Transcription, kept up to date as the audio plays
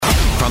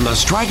from the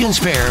Strike and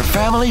Spare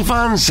Family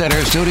Fun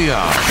Center studio,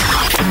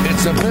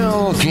 it's the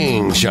Bill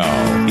King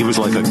Show. He was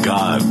like a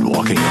god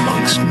walking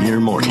amongst mere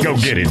mortals. Go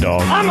get it,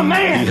 dog. I'm a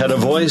man. He had a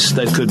voice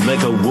that could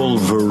make a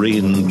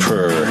wolverine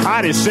purr.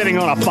 Hot is sitting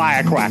on a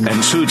firecracker.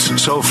 And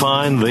suits so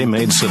fine, they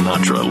made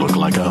Sinatra look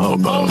like a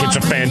hobo. It's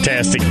a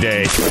fantastic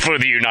day for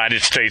the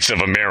United States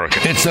of America.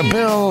 It's the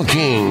Bill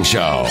King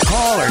Show.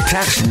 Call or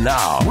text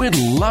now. We'd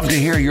love to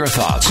hear your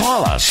thoughts.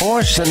 Call us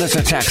or send us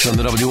a text on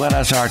the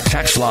WNSR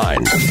text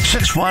line.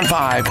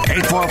 615-844-5600.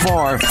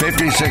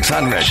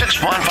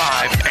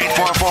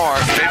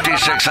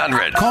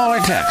 615-844-5600. Call or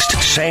text.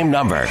 Same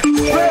number.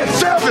 Red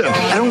 7!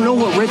 I don't know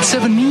what Red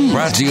 7 means.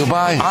 Brought to you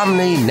by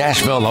Omni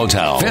Nashville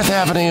Hotel, 5th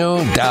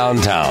Avenue,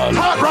 downtown.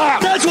 Hot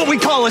rock! That's what we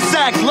call a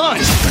sack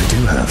lunch. I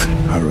do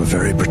have are a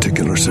very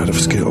particular set of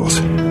skills.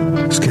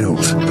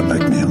 Skills that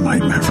make me a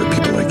nightmare for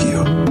people like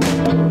you.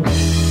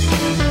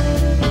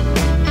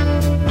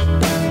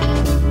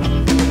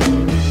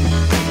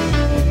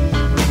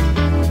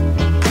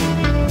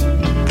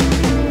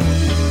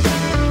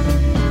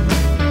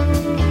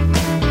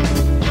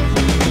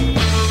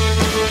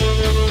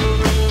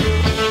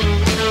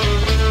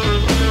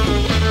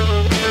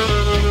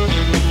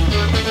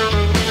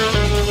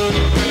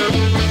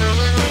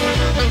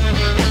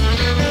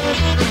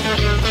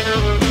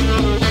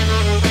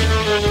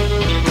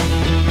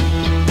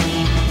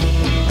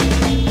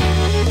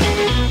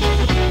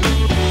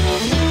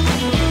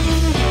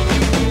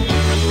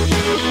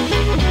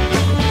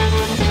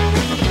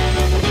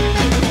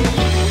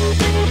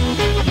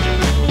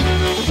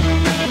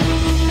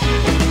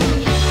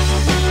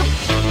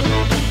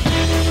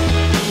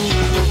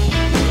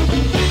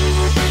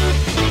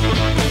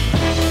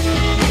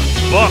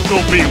 Buck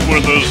will be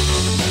with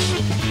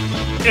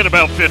us in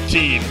about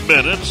 15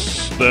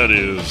 minutes. That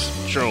is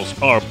Charles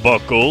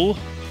Arbuckle.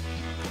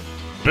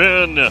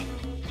 Been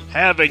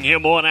having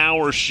him on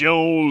our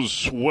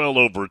shows well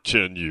over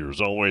 10 years.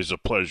 Always a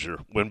pleasure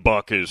when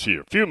Buck is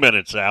here. Few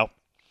minutes out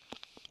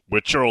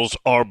with Charles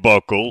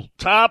Arbuckle.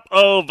 Top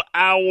of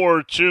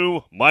hour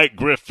 2, Mike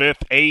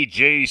Griffith,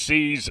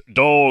 AJC's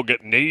Dog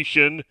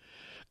Nation,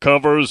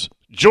 covers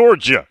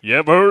Georgia. You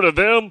ever heard of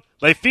them?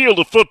 They field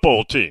a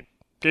football team.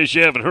 In case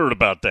you haven't heard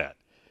about that.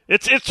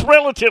 It's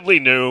relatively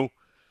new.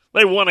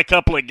 They won a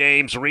couple of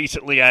games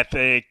recently, I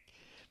think.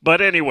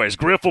 But anyways,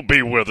 Griff will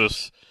be with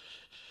us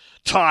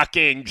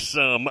talking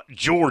some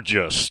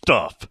Georgia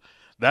stuff.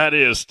 That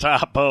is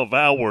top of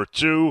hour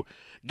 2.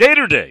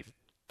 Gator Dave.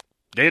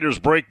 Gators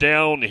break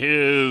down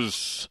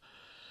his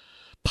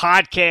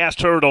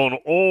podcast, heard on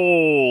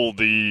all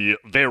the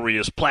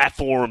various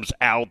platforms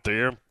out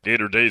there.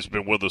 Gator Dave's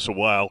been with us a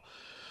while.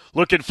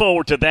 Looking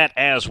forward to that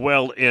as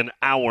well in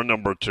hour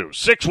number 2.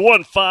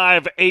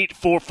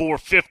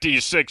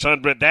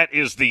 615-844-5600. That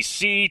is the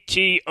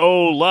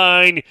CTO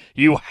line.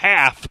 You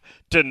have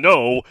to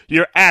know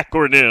your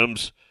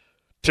acronyms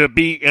to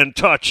be in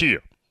touch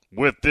here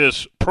with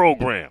this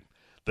program.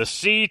 The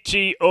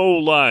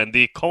CTO line,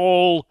 the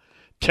call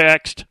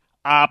text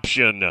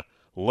option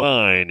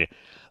line.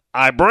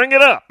 I bring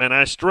it up and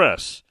I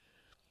stress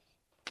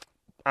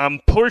I'm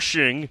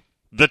pushing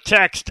the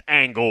text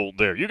angle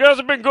there. You guys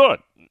have been good.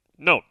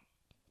 No,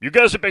 you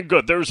guys have been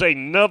good. There's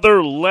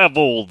another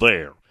level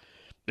there.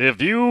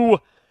 If you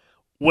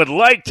would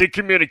like to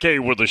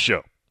communicate with the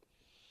show,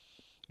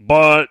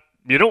 but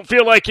you don't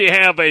feel like you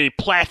have a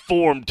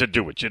platform to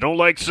do it, you don't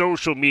like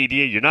social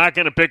media, you're not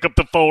going to pick up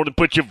the phone and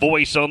put your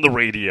voice on the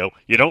radio,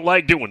 you don't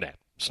like doing that,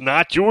 it's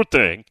not your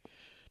thing,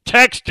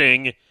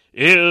 texting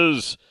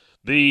is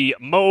the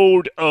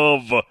mode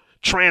of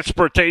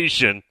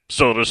transportation,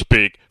 so to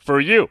speak, for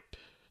you.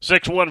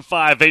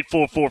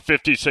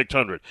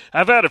 615-844-5600.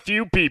 I've had a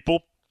few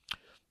people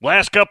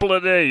last couple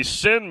of days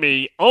send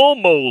me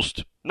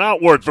almost,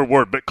 not word for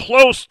word, but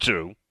close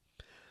to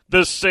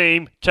the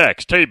same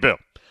text. Hey, Bill,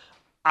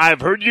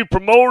 I've heard you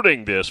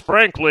promoting this.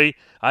 Frankly,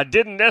 I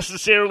didn't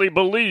necessarily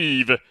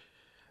believe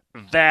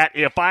that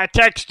if I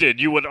texted,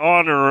 you would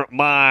honor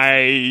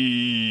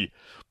my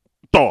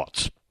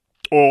thoughts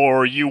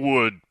or you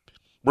would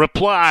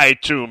reply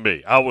to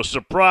me. I was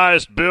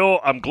surprised, Bill.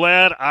 I'm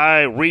glad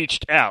I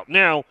reached out.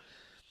 Now,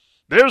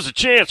 there's a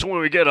chance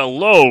when we get a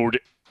load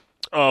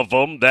of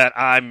them that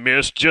I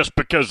missed just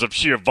because of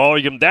sheer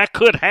volume. That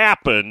could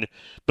happen,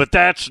 but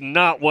that's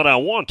not what I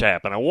want to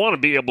happen. I want to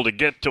be able to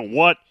get to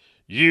what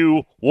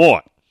you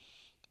want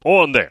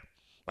on there.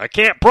 I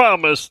can't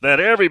promise that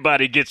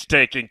everybody gets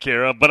taken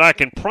care of, but I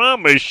can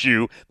promise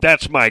you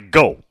that's my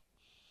goal.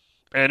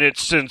 And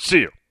it's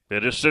sincere.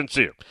 It is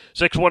sincere.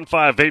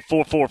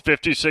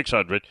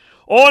 615-844-5600.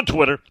 On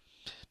Twitter,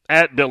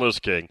 at Bill is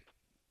King.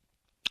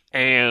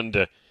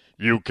 And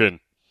you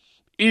can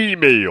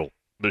email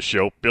the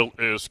show,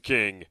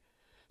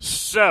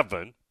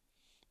 BillIsKing7.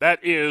 That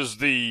is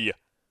the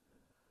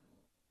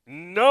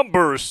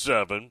number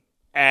 7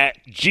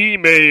 at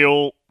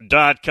gmail.com.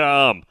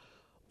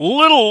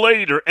 Little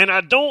later, and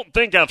I don't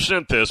think I've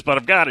sent this, but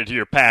I've got it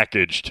here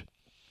packaged.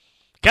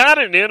 Got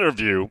an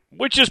interview,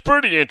 which is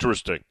pretty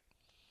interesting,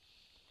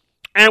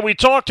 And we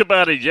talked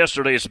about it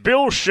yesterday. It's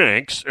Bill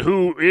Shanks,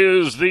 who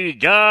is the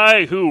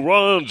guy who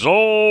runs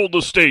all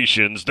the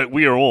stations that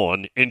we are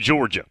on in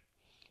Georgia.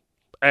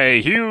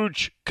 A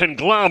huge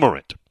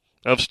conglomerate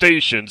of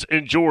stations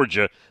in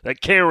Georgia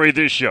that carry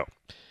this show.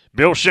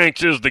 Bill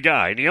Shanks is the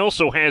guy, and he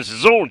also has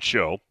his own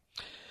show.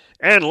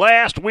 And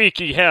last week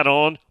he had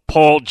on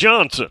Paul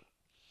Johnson,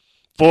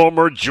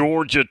 former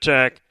Georgia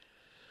Tech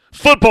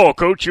football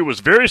coach who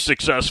was very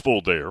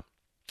successful there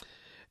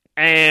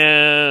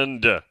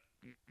and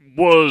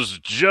was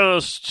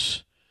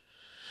just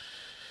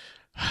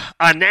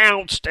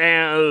announced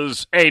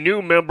as a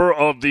new member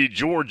of the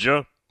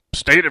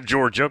state of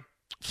Georgia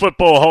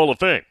Football Hall of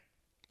Fame.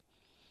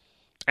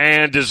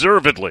 And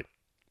deservedly.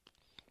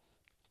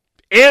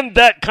 In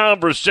that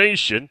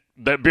conversation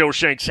that Bill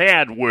Shanks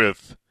had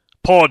with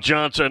Paul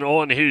Johnson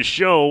on his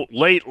show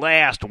late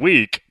last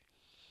week,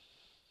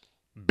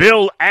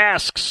 Bill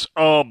asks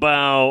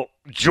about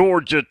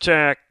Georgia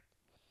Tech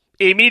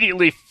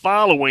immediately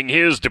following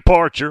his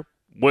departure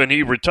when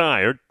he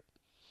retired,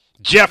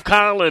 Jeff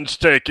Collins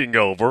taking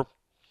over,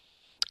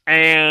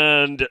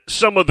 and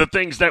some of the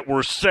things that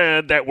were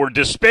said that were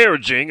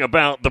disparaging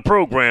about the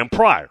program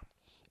prior,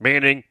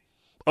 meaning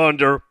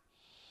under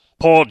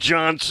Paul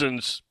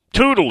Johnson's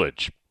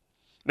tutelage.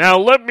 Now,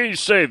 let me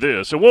say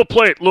this, and we'll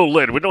play it a little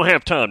later. We don't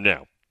have time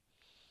now.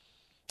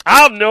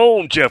 I've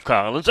known Jeff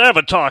Collins. I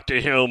haven't talked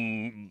to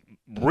him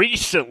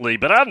recently,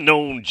 but I've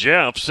known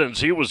Jeff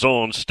since he was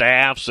on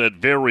staffs at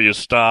various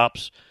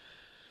stops,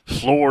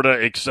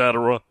 Florida,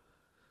 etc.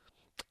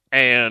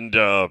 And,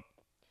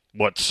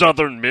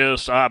 Southern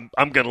Miss. I'm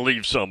going to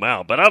leave some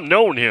out, but I've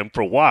known him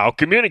for a while,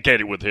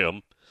 communicated with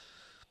him.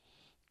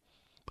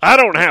 I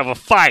don't have a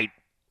fight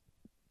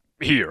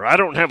here. I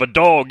don't have a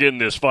dog in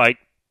this fight.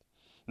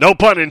 No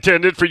pun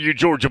intended for you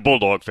Georgia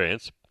Bulldog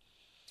fans.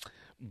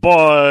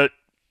 But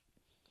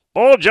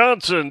Paul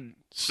Johnson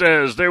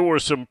says there were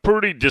some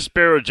pretty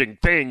disparaging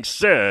things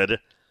said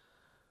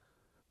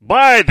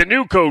by the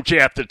new coach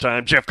at the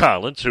time, Jeff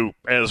Collins, who,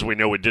 as we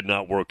know, it did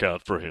not work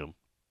out for him.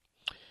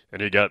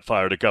 And he got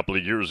fired a couple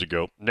of years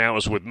ago. Now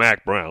is with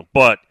Mack Brown.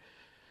 And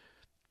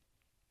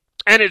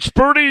it's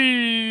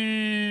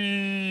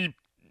pretty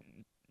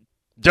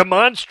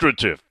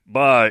demonstrative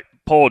by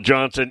Paul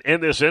Johnson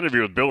in this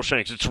interview with Bill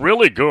Shanks. It's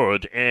really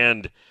good.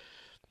 And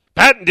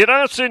Patton, did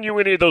I send you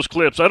any of those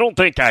clips? I don't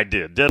think I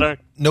did I?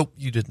 Nope,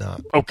 you did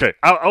not. Okay,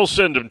 I'll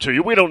send them to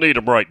you. We don't need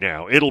them right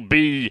now. It'll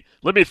be,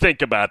 let me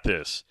think about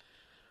this,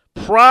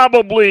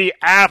 probably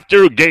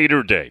after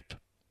Gator Day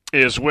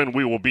is when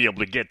we will be able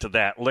to get to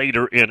that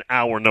later in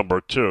hour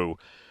number 2.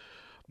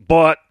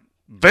 But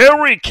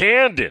very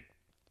candid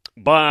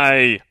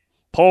by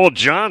Paul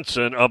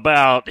Johnson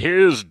about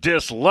his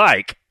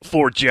dislike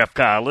for Jeff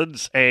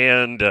Collins,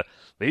 and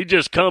he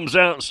just comes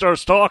out and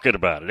starts talking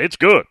about it. It's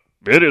good.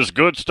 It is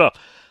good stuff.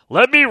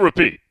 Let me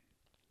repeat.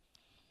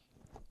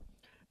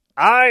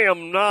 I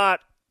am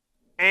not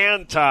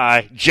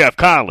anti-Jeff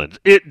Collins.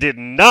 It did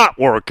not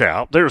work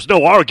out. There's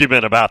no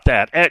argument about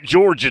that. At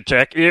Georgia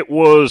Tech, it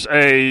was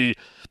a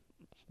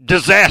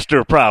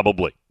disaster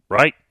probably,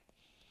 right?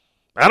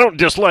 I don't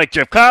dislike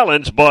Jeff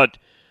Collins, but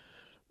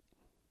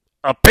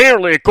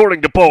apparently,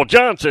 according to Paul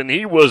Johnson,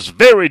 he was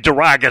very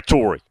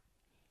derogatory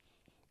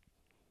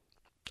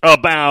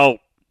about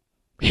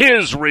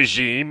his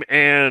regime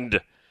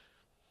and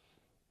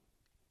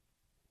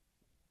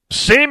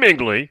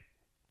seemingly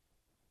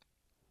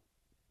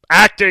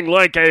acting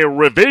like a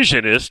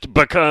revisionist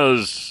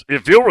because,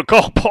 if you'll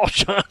recall, Paul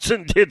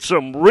Johnson did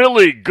some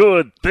really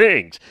good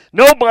things.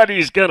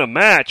 Nobody's going to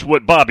match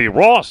what Bobby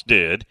Ross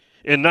did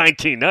in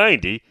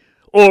 1990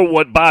 or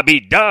what Bobby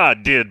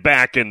Dodd did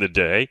back in the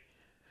day.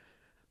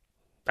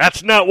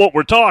 That's not what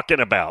we're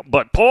talking about.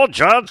 But Paul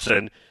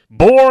Johnson,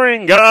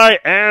 boring guy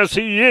as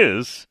he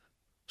is,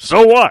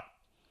 so what?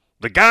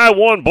 The guy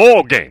won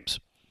ball games.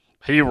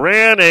 He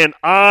ran an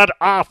odd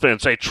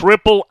offense, a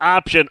triple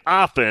option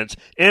offense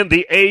in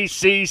the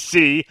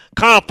ACC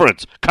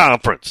conference,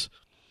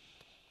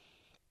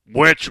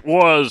 which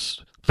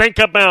was, think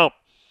about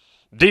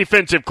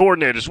defensive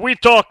coordinators. We've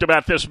talked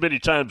about this many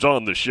times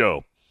on the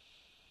show.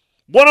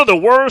 One of the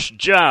worst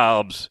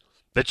jobs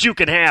that you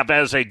can have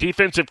as a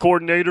defensive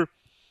coordinator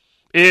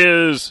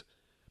is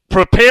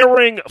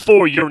preparing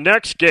for your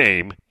next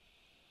game,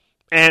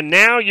 and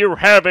now you're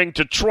having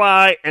to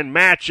try and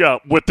match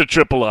up with the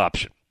triple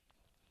option.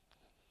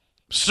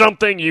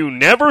 Something you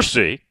never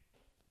see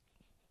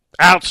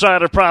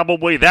outside of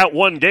probably that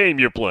one game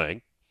you're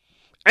playing,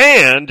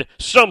 and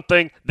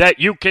something that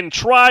you can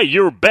try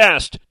your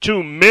best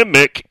to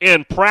mimic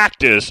in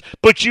practice,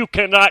 but you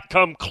cannot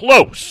come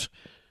close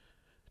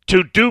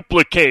to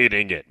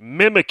duplicating it,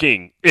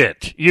 mimicking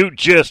it. You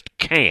just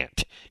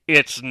can't.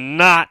 It's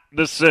not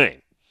the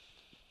same.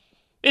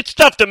 It's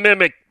tough to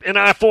mimic an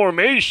I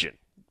formation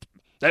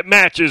that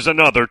matches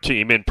another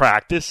team in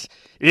practice,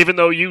 even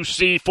though you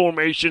see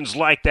formations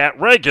like that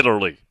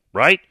regularly,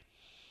 right?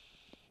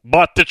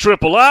 But the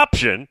triple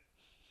option,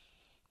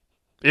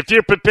 if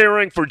you're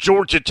preparing for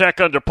Georgia Tech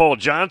under Paul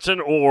Johnson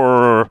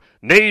or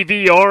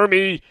Navy,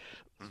 Army,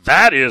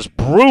 that is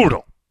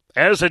brutal.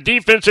 As a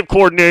defensive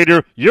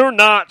coordinator, you're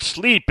not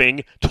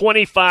sleeping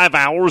 25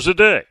 hours a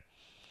day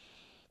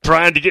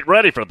trying to get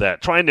ready for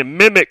that, trying to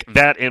mimic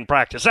that in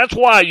practice. That's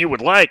why you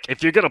would like,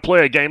 if you're going to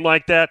play a game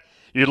like that,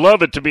 you'd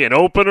love it to be an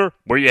opener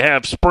where you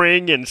have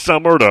spring and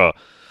summer to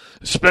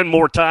spend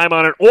more time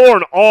on it, or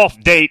an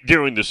off date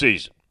during the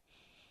season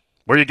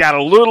where you got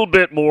a little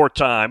bit more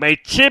time. A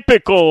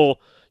typical,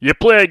 you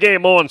play a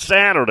game on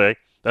Saturday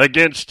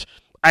against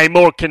a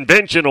more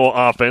conventional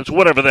offense,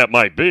 whatever that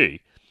might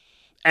be,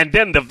 and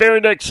then the very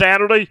next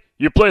Saturday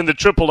you're playing the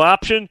triple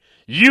option,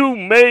 you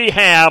may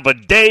have a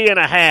day and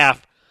a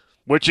half,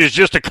 which is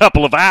just a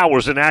couple of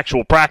hours in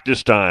actual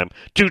practice time,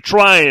 to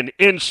try and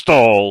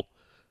install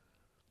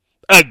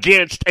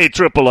against a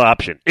triple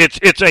option.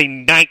 It's a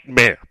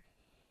nightmare.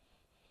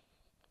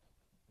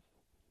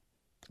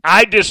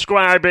 I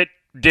describe it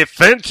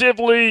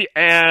defensively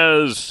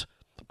as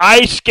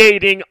ice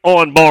skating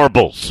on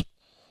marbles.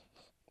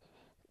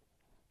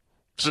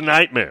 It's a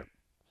nightmare.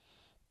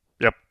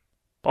 Yep.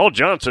 Paul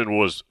Johnson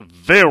was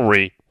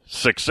very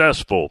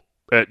successful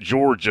at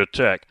Georgia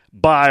Tech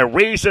by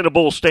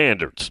reasonable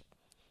standards.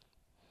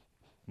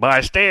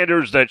 By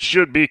standards that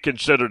should be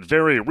considered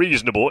very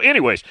reasonable.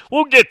 Anyways,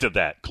 we'll get to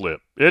that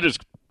clip. It is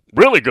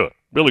really good.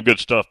 Really good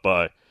stuff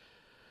by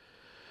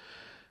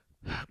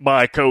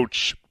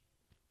Coach,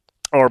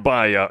 or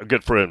by a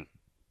good friend,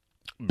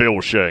 Bill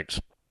Shanks.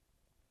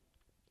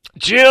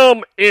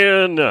 Jim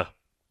in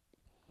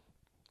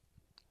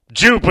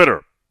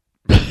Jupiter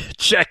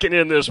checking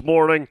in this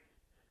morning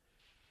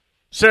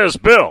says,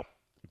 Bill,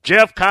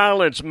 Jeff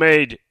Collins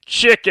made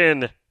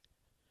chicken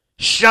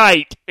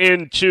shite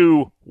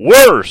into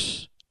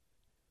worse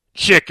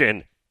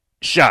chicken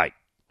shite.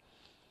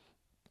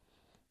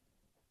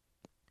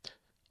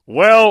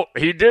 Well,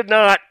 he did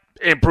not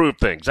improve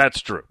things.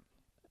 That's true.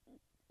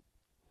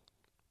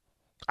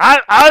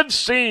 I've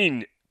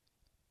seen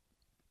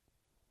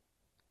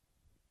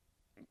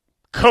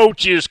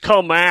coaches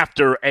come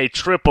after a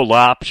triple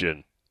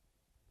option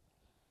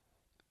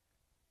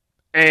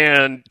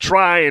and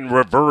try and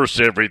reverse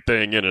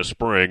everything in a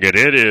spring, and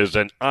it is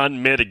an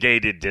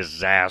unmitigated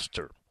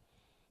disaster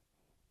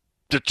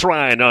to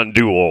try and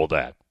undo all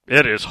that.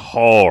 It is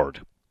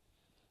hard.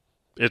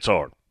 It's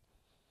hard.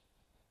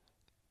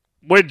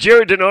 When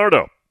Jerry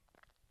DiNardo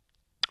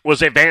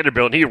was at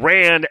Vanderbilt, he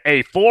ran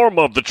a form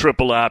of the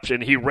triple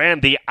option. He ran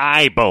the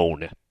I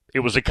bone. It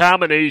was a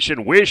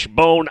combination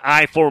wishbone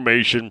I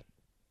formation,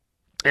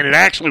 and it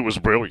actually was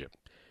brilliant.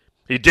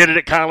 He did it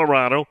at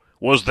Colorado,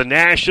 was the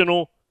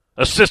national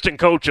assistant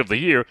coach of the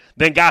year,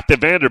 then got the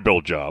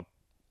Vanderbilt job,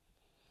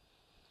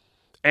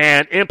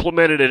 and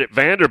implemented it at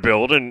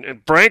Vanderbilt,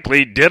 and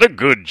frankly, did a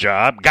good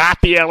job, got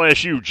the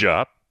LSU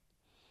job,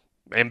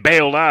 and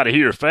bailed out of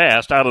here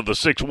fast, out of the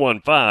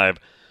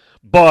 615.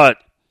 But,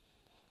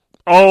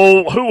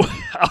 who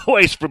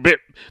always forbid,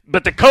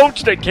 but the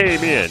coach that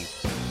came in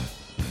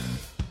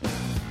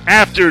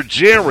after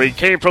Jerry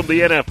came from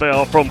the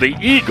NFL, from the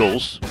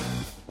Eagles,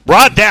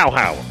 Rod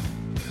Dowhower,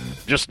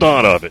 just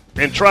thought of it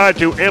and tried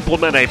to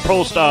implement a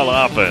pro-style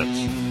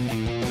offense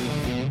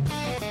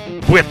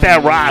with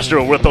that roster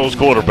and with those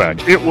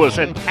quarterbacks. It was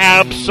an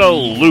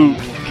absolute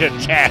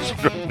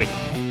catastrophe.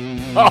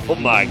 Oh,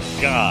 my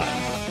God.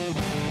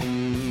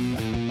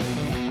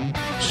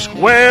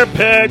 Square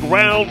peg,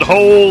 round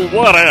hole,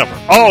 whatever.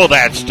 All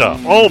that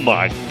stuff. Oh,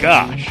 my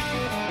gosh.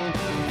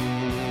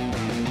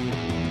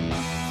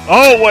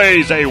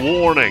 Always a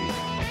warning.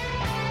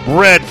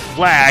 Red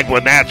flag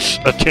when that's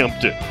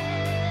attempted.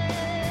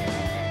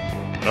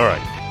 All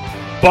right.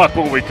 Buck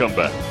when we come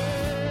back.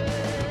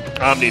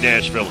 Omni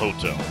Nashville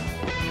Hotel.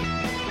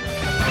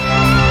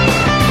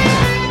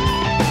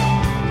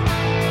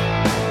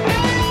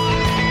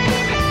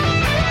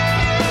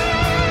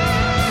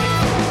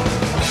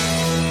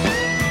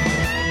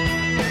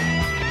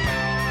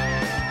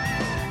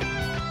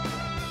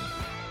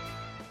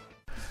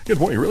 Good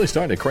morning. Really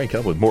starting to crank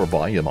up with more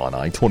volume on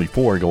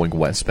I-24 going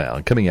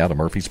westbound, coming out of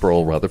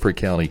Murfreesboro, Rutherford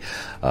County,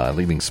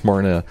 leaving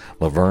Smyrna,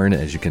 Laverne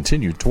as you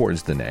continue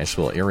towards the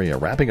Nashville area.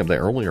 Wrapping up the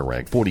earlier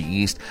wreck, 40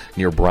 East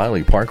near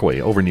Briley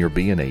Parkway, over near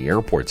B&A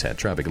Airport's had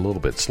traffic a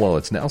little bit slow.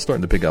 It's now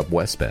starting to pick up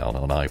westbound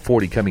on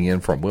I-40 coming in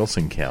from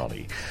Wilson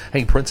County.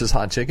 Hey, Prince's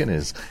Hot Chicken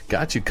has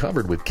got you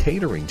covered with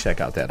catering. Check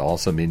out that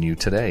awesome menu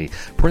today,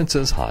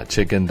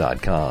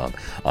 princeshotchicken.com.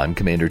 I'm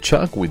Commander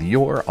Chuck with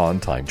your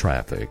on-time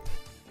traffic.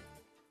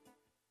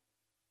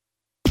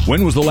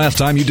 When was the last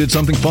time you did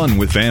something fun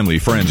with family,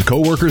 friends,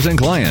 coworkers, and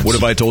clients? What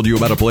if I told you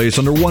about a place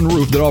under one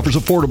roof that offers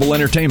affordable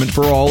entertainment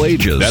for all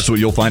ages? That's what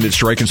you'll find at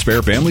Strike and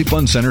Spare Family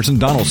Fun Centers in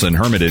Donaldson,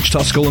 Hermitage,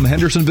 Tusculum,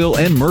 Hendersonville,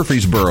 and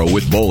Murfreesboro,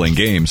 with bowling,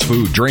 games,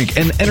 food, drink,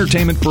 and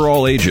entertainment for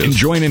all ages.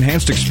 Enjoy an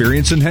enhanced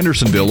experience in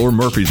Hendersonville or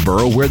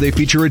Murfreesboro, where they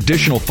feature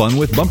additional fun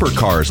with bumper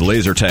cars,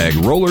 laser tag,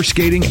 roller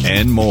skating,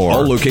 and more.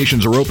 All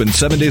locations are open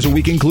 7 days a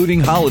week,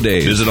 including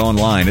holidays. Visit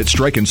online at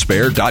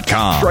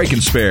strikeandspare.com. Strike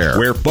and Spare,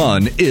 where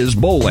fun is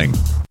bowling.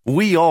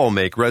 We all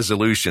make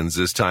resolutions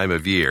this time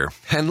of year,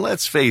 and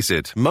let's face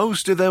it,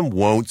 most of them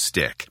won't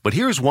stick. But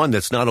here's one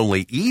that's not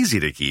only easy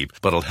to keep,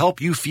 but will help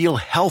you feel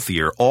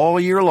healthier all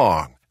year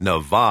long.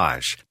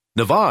 Navage.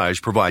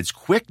 Navage provides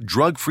quick,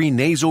 drug-free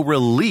nasal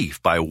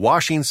relief by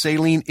washing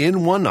saline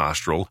in one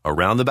nostril,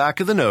 around the back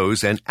of the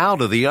nose, and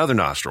out of the other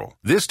nostril.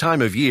 This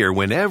time of year,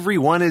 when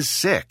everyone is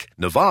sick,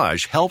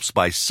 Navage helps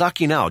by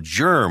sucking out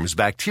germs,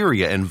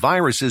 bacteria, and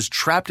viruses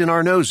trapped in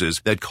our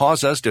noses that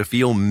cause us to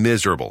feel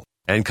miserable.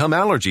 And come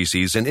allergy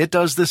season, it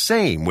does the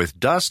same with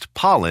dust,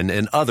 pollen,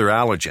 and other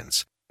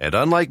allergens. And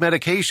unlike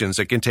medications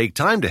that can take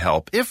time to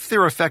help, if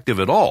they're effective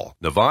at all,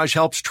 Navage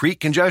helps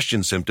treat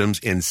congestion symptoms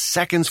in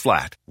seconds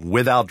flat,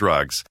 without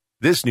drugs.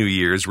 This New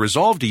Year's,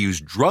 resolve to use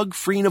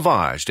drug-free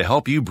Navage to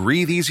help you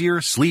breathe easier,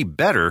 sleep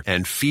better,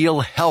 and feel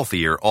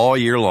healthier all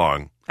year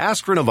long.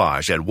 Ask for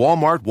Navage at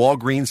Walmart,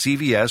 Walgreens,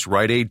 CVS,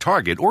 Rite Aid,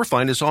 Target, or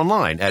find us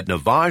online at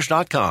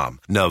Navage.com.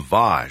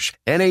 Navage.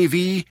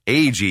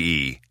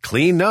 N-A-V-A-G-E.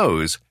 Clean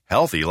nose,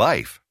 healthy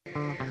life.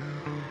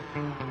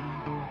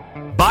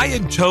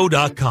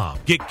 Buyandtow.com.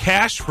 Get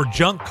cash for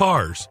junk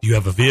cars. Do you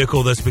have a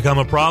vehicle that's become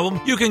a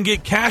problem? You can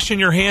get cash in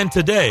your hand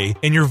today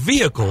and your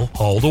vehicle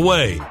hauled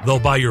away. They'll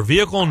buy your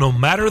vehicle no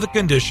matter the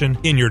condition,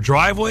 in your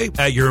driveway,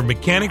 at your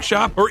mechanic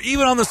shop, or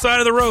even on the side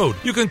of the road.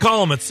 You can call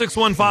them at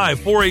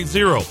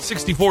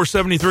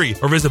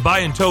 615-480-6473 or visit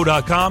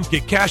Buyandtow.com.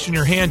 Get cash in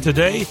your hand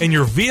today and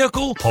your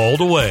vehicle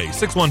hauled away.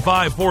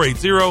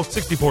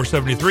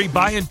 615-480-6473.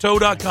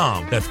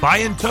 Buyandtow.com. That's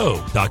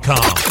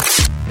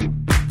Buyandtow.com.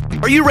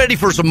 Are you ready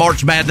for some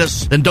March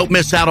Madness? Then don't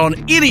miss out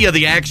on any of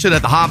the action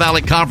at the High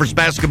Valley Conference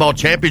Basketball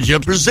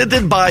Championship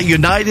presented by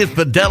United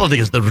Fidelity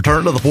as the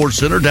return to the Ford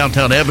Center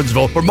downtown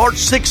Evansville for March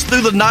 6th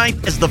through the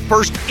 9th as the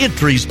first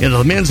entries into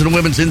the men's and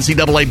women's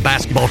NCAA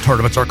basketball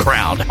tournaments are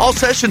crowned. All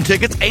session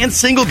tickets and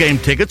single game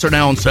tickets are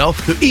now on sale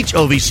through each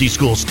OVC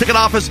school's ticket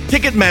office,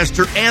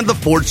 Ticketmaster, and the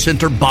Ford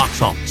Center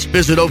box office.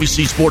 Visit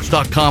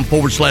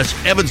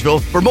OVCsports.com/Evansville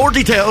for more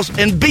details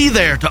and be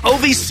there to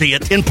OVC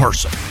it in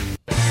person.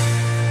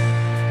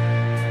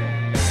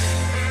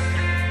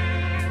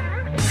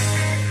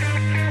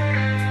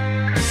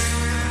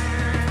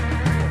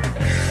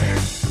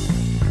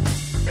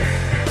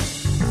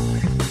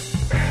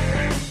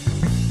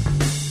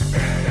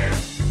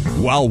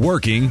 While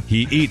working,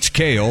 he eats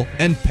kale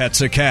and pets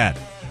a cat.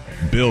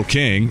 Bill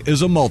King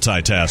is a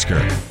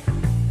multitasker.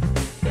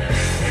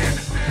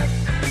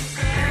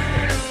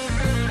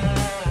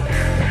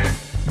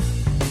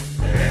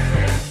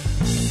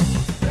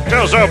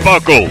 Charles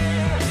Arbuckle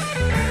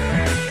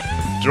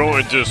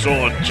joins us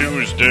on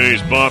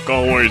Tuesdays. Buck,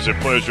 always a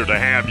pleasure to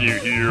have you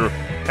here.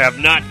 Have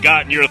not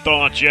gotten your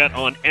thoughts yet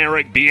on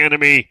Eric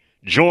Bieniemy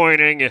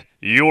joining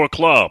your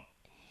club.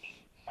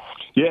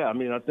 Yeah, I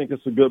mean, I think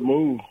it's a good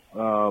move.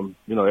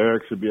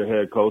 Eric should be a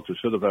head coach or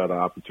should have had an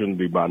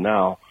opportunity by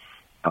now.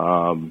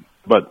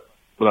 But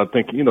I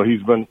think,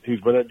 he's been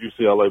at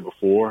UCLA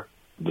before.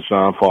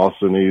 Deshaun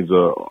Foster needs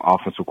an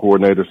offensive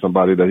coordinator,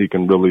 somebody that he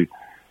can really,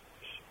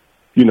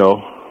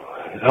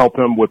 help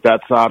him with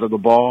that side of the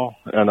ball.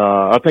 And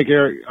I think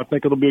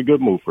it'll be a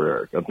good move for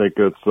Eric. I think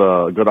it's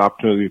a good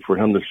opportunity for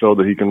him to show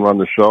that he can run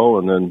the show,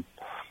 and then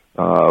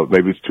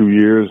maybe it's 2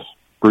 years,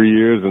 3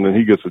 years, and then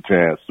he gets a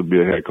chance to be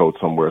a head coach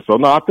somewhere. So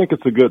no, I think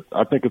it's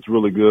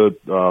really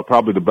good.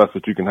 Probably the best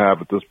that you can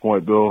have at this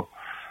point, Bill,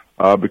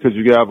 because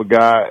you have a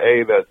guy,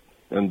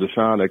 and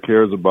Deshaun that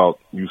cares about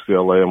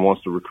UCLA and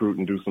wants to recruit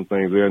and do some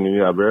things there. And then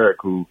you have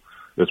Eric, who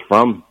is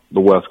from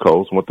the West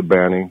Coast, went to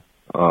Banning,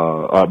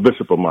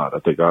 Bishop Amat. I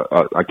think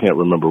I can't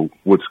remember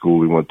which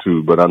school he went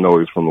to, but I know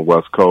he's from the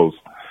West Coast.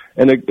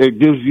 And it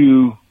gives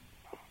you,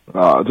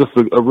 just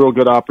a real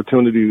good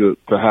opportunity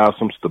to have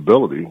some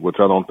stability, which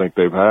I don't think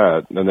they've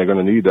had, and they're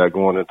going to need that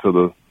going into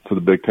the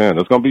Big Ten.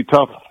 It's going to be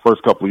tough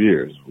first couple of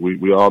years.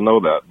 We all know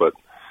that, but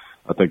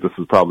I think this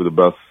is probably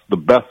the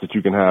best that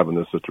you can have in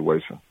this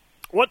situation.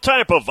 What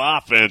type of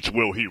offense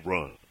will he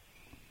run?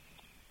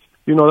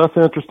 That's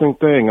an interesting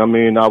thing. I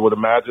mean, I would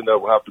imagine there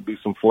will have to be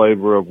some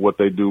flavor of what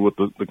they do with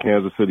the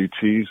Kansas City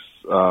Chiefs.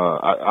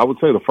 I would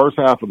say the first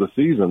half of the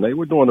season, they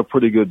were doing a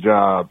pretty good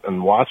job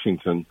in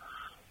Washington.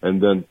 And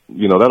then,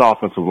 that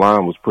offensive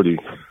line was pretty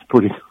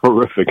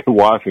horrific in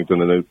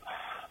Washington, and they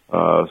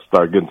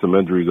started getting some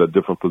injuries at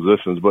different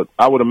positions. But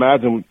I would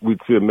imagine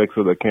we'd see a mix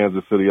of the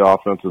Kansas City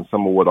offense and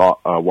some of what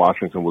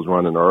Washington was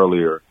running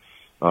earlier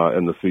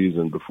in the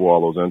season before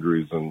all those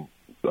injuries and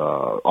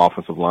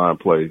offensive line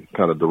play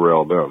kind of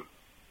derailed them.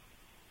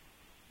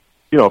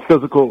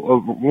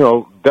 Physical,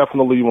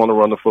 definitely you want to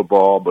run the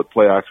football, but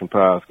play action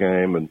pass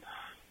game and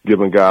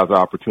giving guys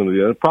opportunity.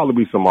 There'll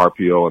probably be some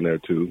RPO in there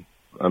too.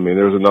 I mean,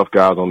 there's enough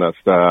guys on that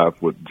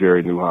staff with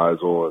Jerry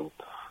Neuheisel and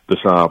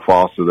Deshaun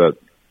Foster that,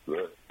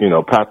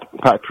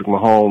 Patrick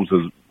Mahomes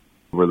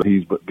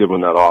he's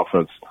given that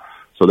offense.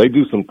 So they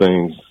do some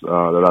things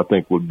that I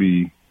think would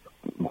be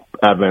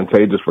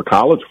advantageous for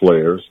college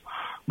players.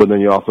 But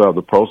then you also have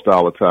the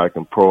pro-style attack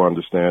and pro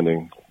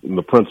understanding and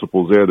the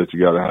principles there that you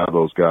got to have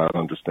those guys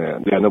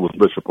understand. Yeah, and it was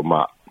Bishop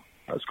Amat.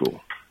 That's cool.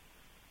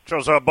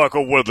 Charles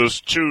Arbuckle with us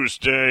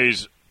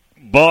Tuesdays.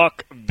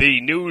 Buck, the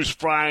News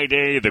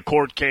Friday, the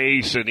court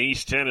case in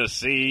East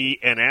Tennessee,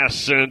 in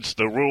essence,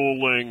 the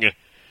ruling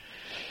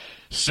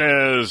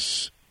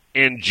says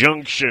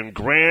injunction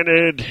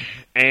granted,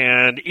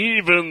 and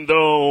even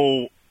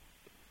though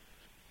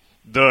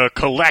the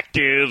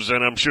collectives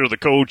and I'm sure the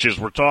coaches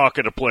were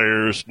talking to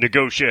players,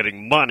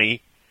 negotiating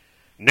money,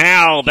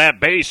 now that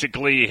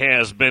basically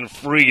has been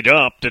freed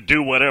up to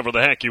do whatever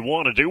the heck you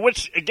want to do,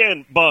 which,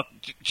 again, Buck,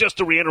 just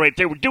to reiterate,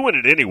 they were doing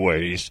it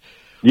anyways.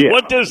 Yeah,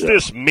 what does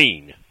this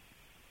mean?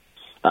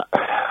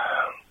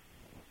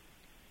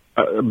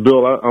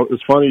 Bill,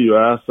 it's funny you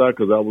asked that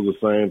because that was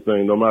the same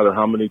thing. No matter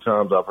how many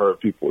times I've heard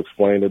people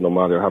explain it, no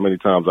matter how many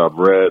times I've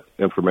read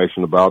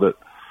information about it,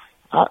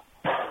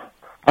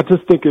 I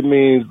just think it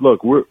means,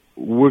 look,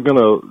 we're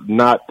gonna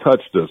not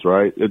touch this,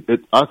 right?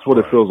 That's what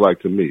it feels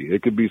like to me.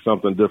 It could be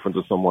something different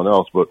to someone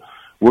else, but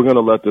we're gonna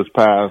let this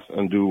pass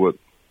and do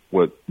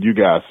what you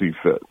guys see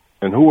fit.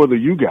 And who are the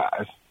you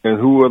guys? And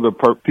who are the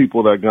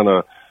people that are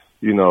gonna,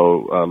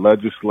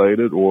 legislate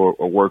it or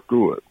work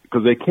through it?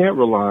 Because they can't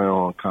rely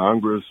on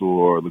Congress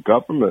or the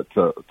government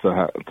to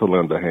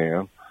lend a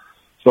hand.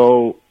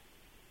 So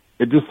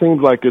it just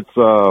seems like it's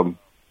a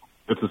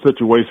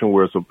situation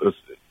where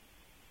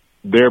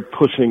they're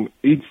pushing,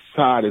 each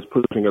side is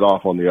pushing it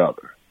off on the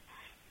other.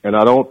 And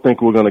I don't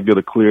think we're going to get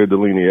a clear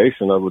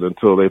delineation of it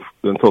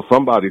until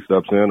somebody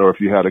steps in, or if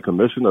you had a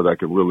commissioner that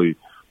could really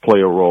play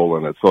a role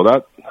in it. So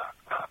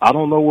I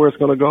don't know where it's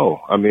going to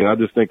go. I mean, I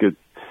just think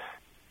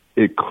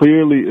it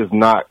clearly is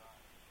not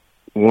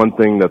one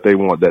thing that they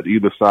want, that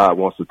either side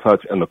wants to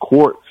touch, and the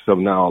courts have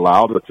now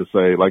allowed it to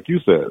say, like you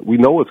said, we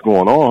know what's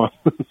going on.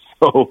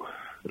 So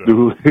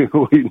do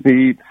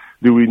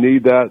we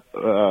need that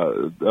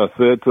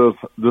said to us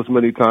this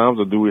many times,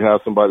 or do we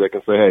have somebody that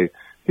can say, hey,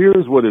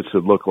 here's what it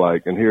should look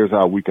like, and here's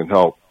how we can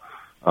help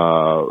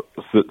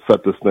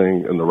set this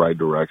thing in the right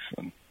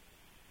direction?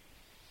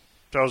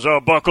 That was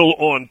Buckle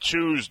on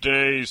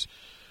Tuesdays.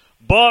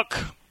 Buck,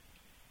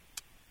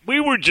 we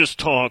were just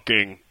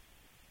talking.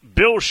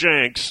 Bill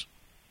Shanks,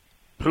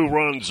 who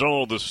runs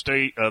all the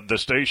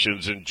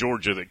stations in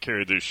Georgia that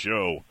carry this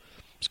show,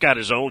 he's got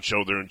his own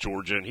show there in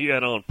Georgia, and he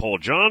had on Paul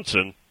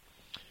Johnson.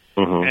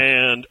 Mm-hmm.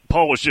 And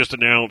Paul was just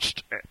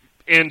announced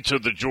into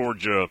the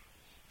Georgia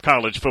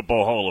College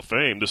Football Hall of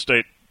Fame, the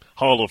State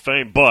Hall of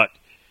Fame. But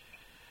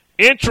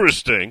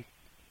interesting,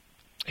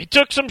 he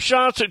took some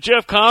shots at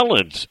Jeff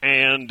Collins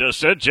and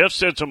Jeff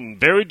said some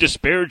very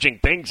disparaging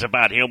things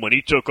about him when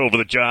he took over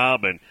the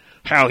job and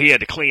how he had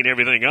to clean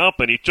everything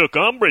up. And he took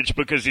umbrage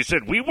because he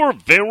said, we were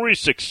very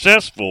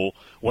successful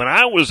when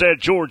I was at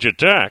Georgia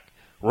Tech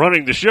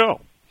running the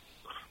show.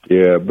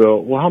 Yeah,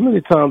 Bill. Well, how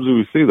many times do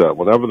we see that?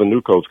 Whenever the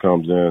new coach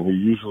comes in, he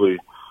usually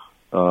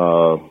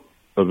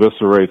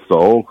eviscerates the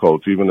old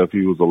coach, even if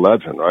he was a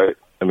legend, right?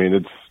 I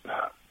mean,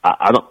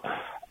 I don't,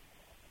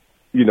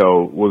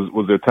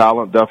 was there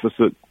talent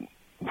deficit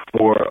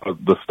for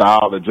the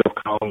style that Jeff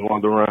Collins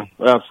wanted to run?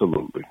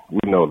 Absolutely.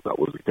 We know that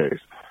was the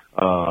case.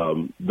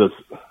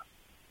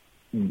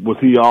 Was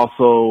he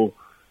also,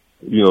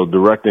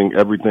 directing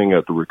everything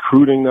at the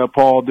recruiting that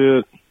Paul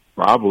did?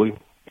 Probably.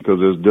 Because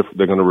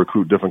they're going to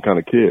recruit different kind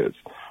of kids.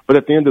 But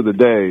at the end of the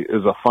day,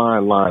 it's a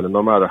fine line, and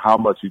no matter how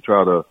much you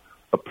try to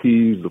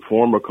appease the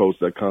former coach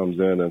that comes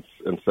in and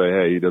say,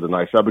 hey, he did a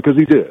nice job, because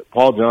he did.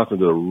 Paul Johnson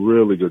did a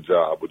really good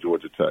job with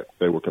Georgia Tech.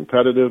 They were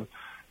competitive.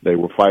 They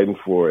were fighting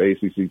for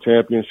ACC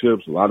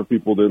championships. A lot of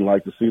people didn't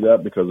like to see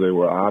that because they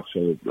were a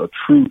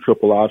true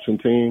triple option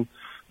team.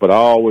 But I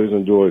always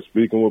enjoyed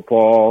speaking with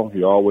Paul.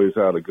 He always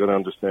had a good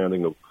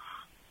understanding of,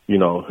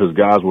 his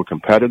guys were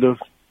competitive.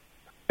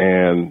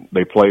 And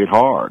they played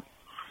hard.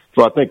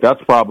 So I think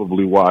that's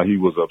probably why he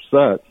was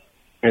upset.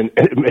 And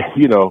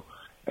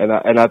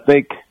I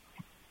think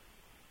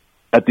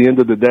at the end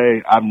of the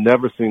day, I've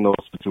never seen those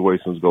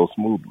situations go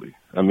smoothly.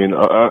 I mean,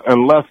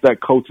 unless that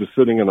coach is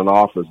sitting in an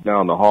office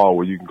down the hall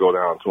where you can go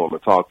down to him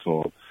and talk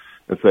to him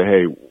and say,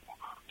 hey,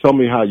 tell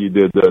me how you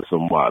did this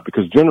and why.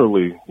 Because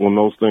generally, when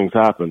those things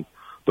happen,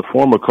 the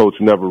former coach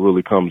never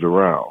really comes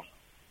around.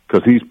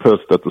 Because he's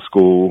pissed at the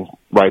school,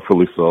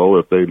 rightfully so,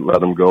 if they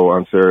let him go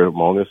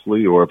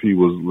unceremoniously, or if he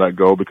was let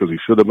go because he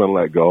should have been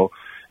let go.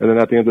 And then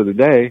at the end of the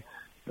day,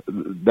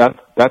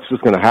 that's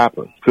just going to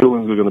happen.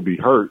 Feelings are going to be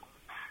hurt,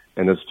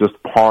 and it's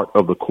just part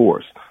of the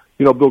course.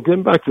 Bill,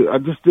 I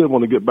just did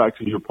want to get back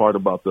to your part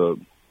about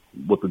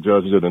what the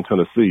judge did in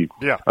Tennessee.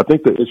 Yeah. I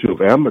think the issue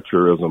of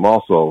amateurism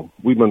also,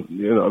 they've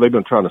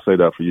been trying to say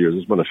that for years.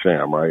 It's been a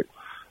sham, right?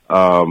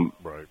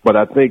 Right. But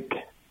I think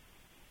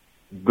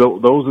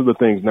those are the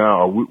things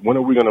now. When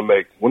are we going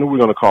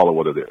to call it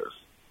what it is?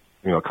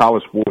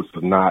 College sports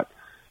is not,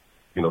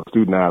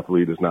 student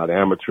athlete. It's not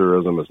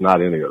amateurism. It's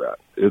not any of that.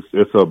 It's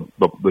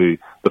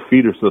the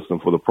feeder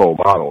system for the pro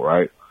model,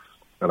 right?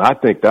 And I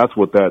think that's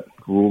what that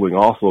ruling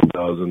also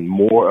does, and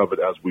more of it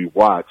as we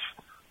watch.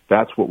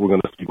 That's what we're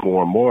going to see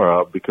more and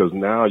more of, because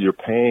now you're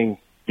paying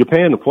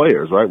the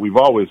players, right?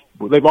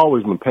 They've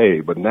always been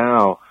paid, but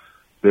now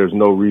there's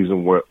no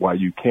reason why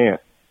you can't,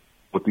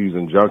 with these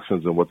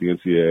injunctions and what the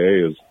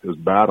NCAA is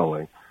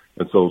battling.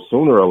 And so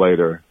sooner or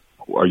later,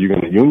 are you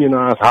going to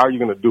unionize? How are you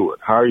going to do it?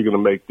 How are you going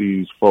to make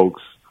these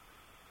folks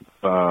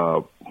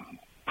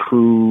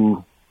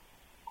true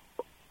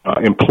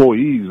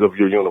employees of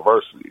your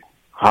university?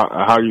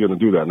 how are you going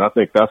to do that? And I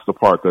think that's the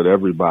part that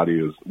everybody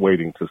is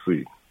waiting to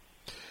see.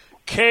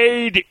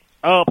 Cade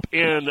up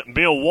in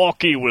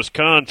Milwaukee,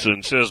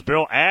 Wisconsin says,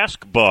 Bill,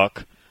 ask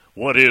Buck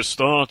what his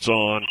thoughts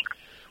on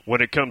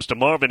when it comes to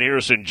Marvin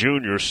Harrison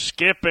Jr.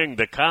 skipping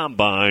the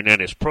combine and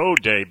his pro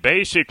day,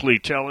 basically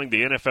telling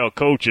the NFL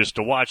coaches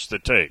to watch the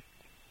tape.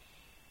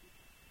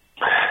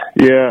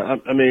 Yeah,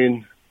 I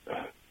mean,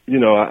 you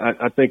know,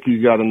 I think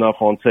he's got enough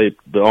on tape.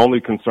 The only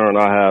concern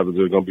I have is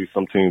there's going to be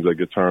some teams that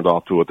get turned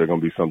off to it. There are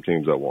going to be some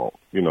teams that won't.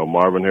 You know,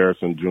 Marvin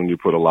Harrison Jr.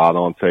 put a lot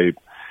on tape.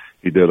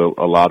 He did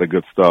a lot of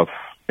good stuff.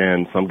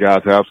 And some guys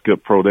have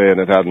skipped pro day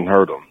and it hasn't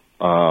hurt them.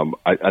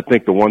 I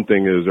think the one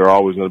thing is there are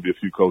always going to be a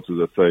few coaches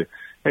that say,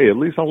 hey, at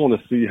least I want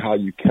to see how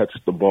you catch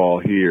the ball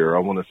here. I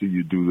want to see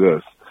you do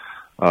this.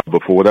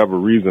 But for whatever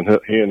reason,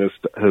 he and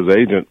his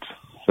agent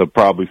have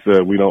probably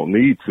said we don't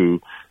need to,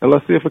 and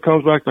let's see if it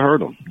comes back to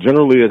hurt him.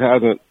 Generally,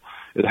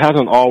 it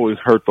hasn't always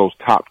hurt those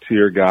top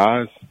tier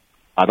guys.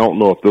 I don't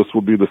know if this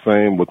will be the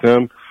same with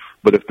him,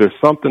 but if there's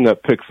something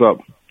that picks up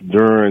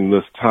during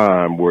this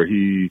time where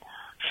he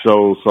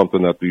shows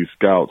something that these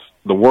scouts,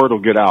 the word will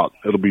get out.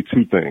 It'll be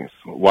two things.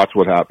 Watch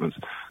what happens.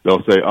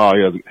 They'll say, oh,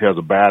 he has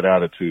a bad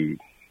attitude.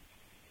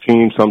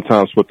 Teams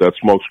sometimes put that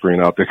smoke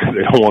screen out there because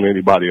they don't want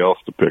anybody else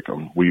to pick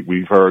them.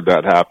 We've heard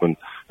that happen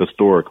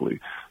historically.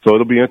 So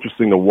it'll be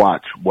interesting to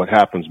watch what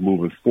happens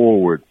moving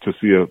forward to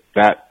see if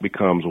that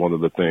becomes one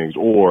of the things.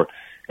 Or,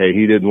 hey,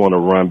 he didn't want to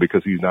run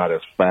because he's not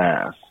as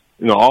fast.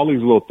 You know, all these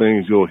little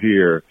things you'll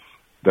hear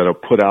that are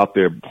put out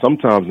there,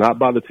 sometimes not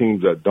by the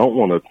teams that don't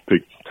want to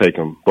take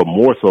him, but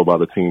more so by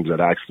the teams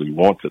that actually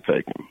want to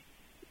take him.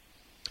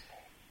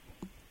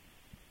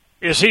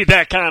 Is he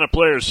that kind of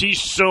player? Is he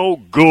so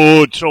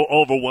good, so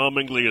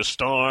overwhelmingly a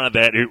star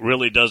that it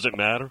really doesn't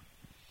matter?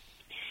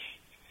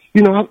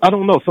 You know, I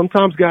don't know.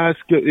 Sometimes guys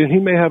get, and he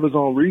may have his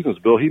own reasons,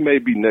 Bill. He may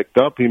be nicked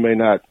up. He may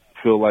not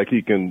feel like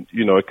he can,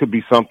 you know, it could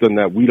be something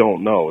that we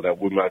don't know that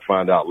we might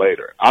find out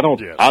later.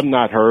 I've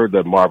not heard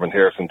that Marvin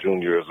Harrison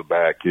Jr. is a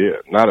bad kid.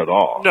 Not at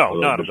all. No,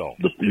 not at all.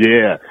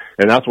 Yeah.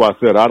 And that's why I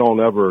said I don't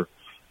ever,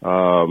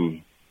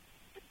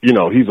 you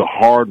know, he's a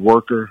hard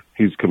worker.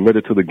 He's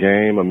committed to the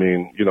game. I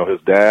mean, you know, his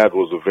dad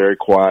was a very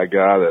quiet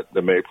guy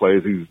that made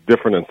plays. He's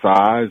different in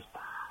size,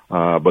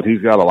 but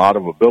he's got a lot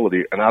of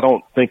ability. And I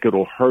don't think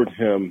it'll hurt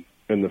him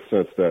in the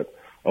sense that,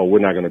 oh, we're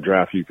not going to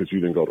draft you because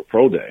you didn't go to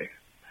pro day.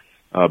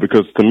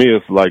 Because to me,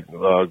 it's like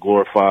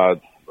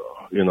glorified,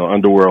 you know,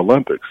 underwear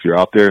Olympics. You're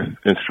out there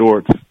in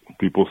shorts.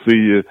 People see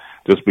you.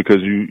 Just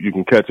because you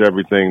can catch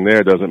everything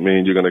there doesn't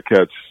mean you're going to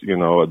catch, you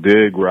know, a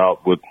dig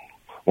route with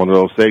one of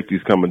those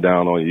safeties coming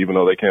down on you. Even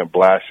though they can't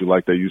blast you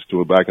like they used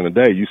to back in the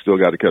day, you still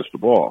got to catch the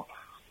ball.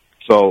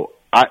 So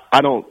I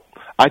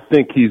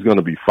think he's going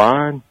to be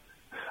fine.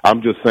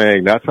 I'm just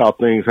saying that's how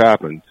things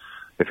happen.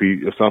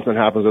 If something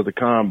happens at the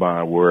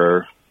combine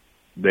where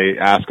they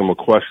ask him a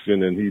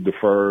question and he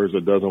defers or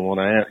doesn't want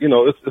to answer, you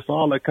know, it's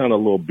all that kind of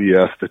little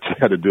BS that you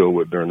got to deal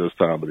with during this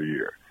time of the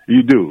year.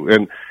 You do.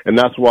 And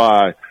that's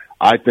why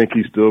I think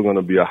he's still going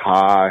to be a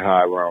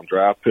high round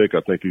draft pick.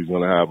 I think he's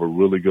going to have a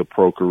really good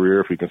pro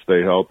career if he can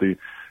stay healthy.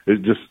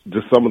 It's just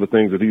some of the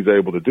things that he's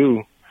able to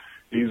do.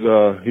 He's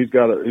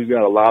got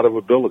a lot of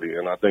ability,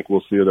 and I think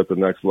we'll see it at the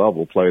next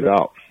level played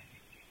out.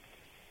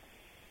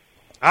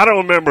 I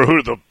don't remember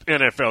who the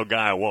NFL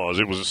guy was.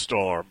 It was a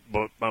star,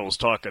 but I was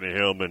talking to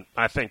him, and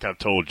I think I've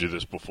told you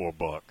this before,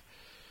 Buck.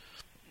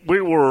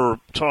 We were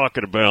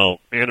talking about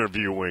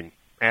interviewing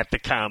at the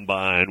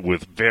combine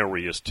with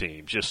various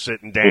teams, just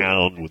sitting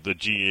down with the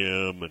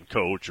GM and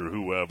coach or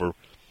whoever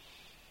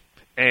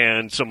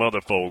and some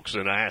other folks.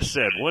 And I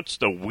said, what's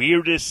the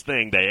weirdest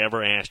thing they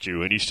ever asked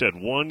you? And he said,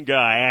 one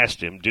guy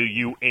asked him, do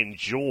you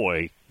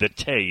enjoy the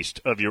taste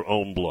of your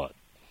own blood?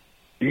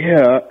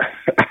 Yeah,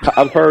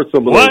 I've heard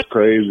some of those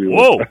crazy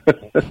ones.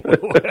 Whoa.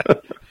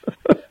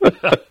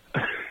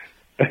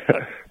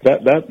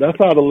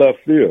 That's out of left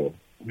field.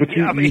 But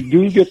you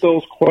do get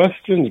those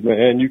questions,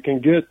 man. You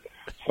can get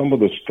some of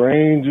the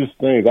strangest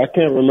things. I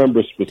can't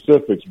remember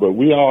specifics, but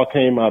we all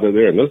came out of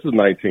there. And this is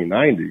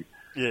 1990,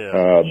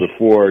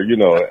 before, you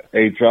know,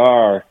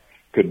 HR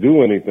could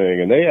do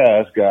anything. And they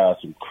asked guys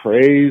some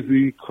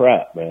crazy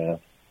crap, man.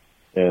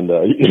 And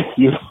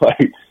you're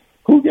like,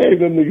 who gave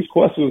them these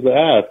questions to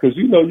ask? Because,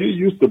 you know, you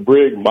used to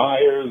Brig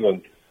Myers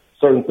and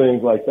certain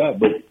things like that.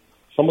 But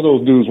some of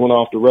those dudes went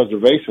off the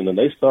reservation and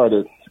they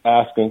started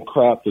asking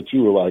crap that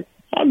you were like,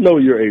 I know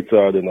your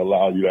HR didn't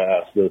allow you to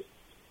ask this,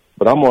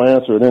 but I'm going to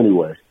answer it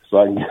anyway. So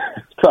I can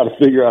try to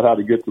figure out how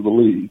to get to the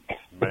league.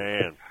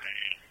 Man.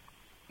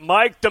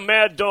 Mike the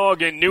Mad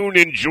Dog in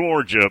Noonan,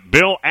 Georgia.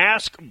 Bill,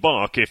 ask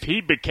Buck if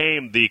he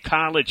became the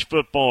college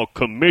football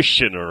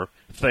commissioner,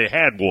 if they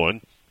had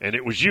one, and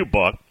it was you,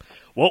 Buck,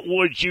 what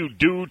would you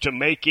do to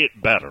make it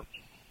better?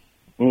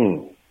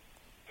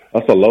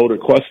 That's a loaded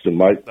question,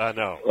 Mike. I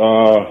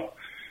know.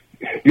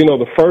 You know,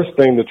 the first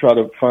thing to try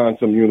to find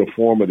some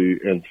uniformity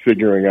in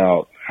figuring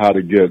out how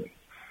to get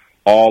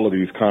all of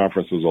these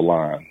conferences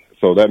aligned.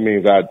 So that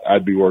means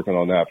I'd be working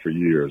on that for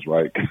years,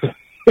 right?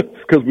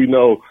 Because we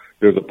know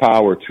there's a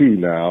power two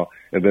now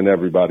and then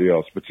everybody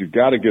else. But you've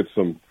got to get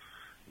some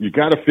you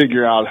got to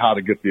figure out how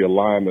to get the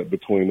alignment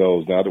between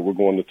those now that we're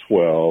going to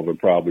 12 and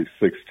probably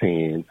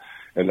 16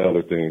 and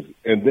other things.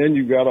 And then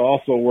you got to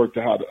also work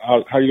to how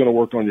you're going to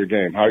work on your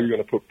game. How are you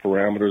going to put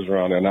parameters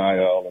around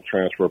NIL and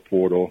transfer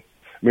portal?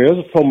 I mean,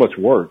 there's so much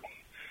work.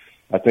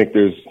 I think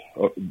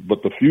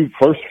but the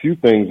first few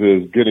things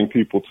is getting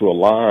people to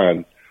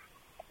align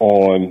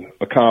on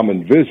a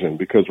common vision,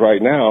 because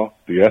right now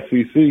the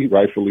SEC,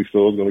 rightfully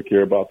so, is going to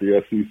care about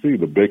the SEC.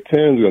 The Big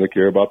Ten is going to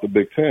care about the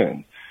Big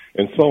Ten,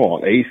 and so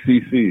on.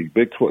 ACC,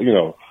 Big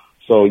 12,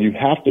 So you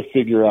have to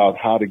figure out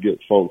how to get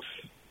folks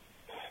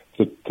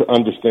to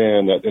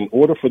understand that in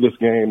order for this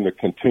game to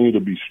continue to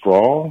be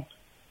strong,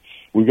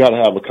 we've got to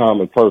have a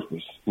common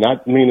purpose.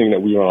 Not meaning that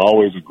we're going to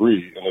always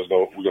agree and we're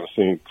going to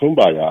sing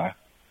kumbaya,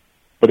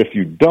 but if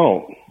you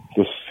don't,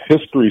 the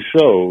history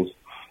shows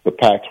the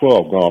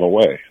Pac-12 gone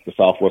away. The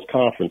Southwest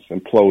Conference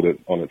imploded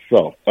on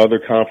itself. Other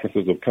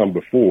conferences have come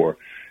before,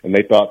 and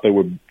they thought they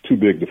were too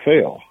big to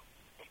fail.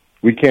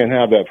 We can't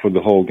have that for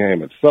the whole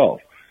game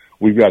itself.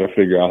 We've got to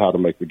figure out how to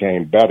make the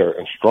game better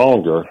and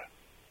stronger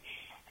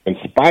in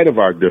spite of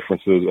our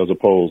differences, as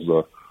opposed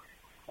to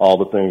all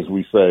the things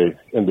we say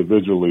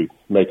individually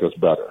make us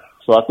better.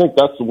 So I think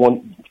that's the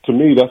one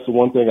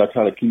thing I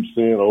kind of keep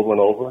seeing over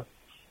and over.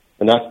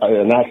 And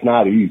that's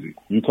not easy.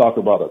 You talk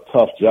about a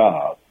tough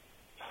job,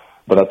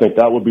 but I think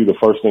that would be the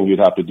first thing you'd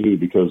have to do,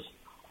 because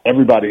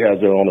everybody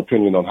has their own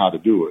opinion on how to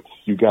do it.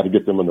 You got to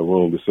get them in the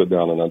room to sit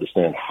down and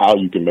understand how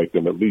you can make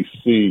them at least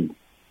see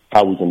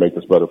how we can make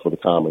this better for the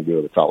common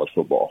good of college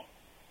football.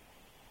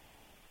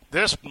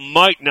 This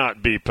might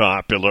not be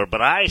popular,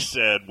 but I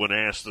said when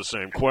asked the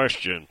same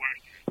question,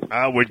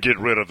 I would get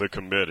rid of the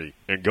committee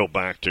and go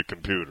back to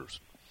computers.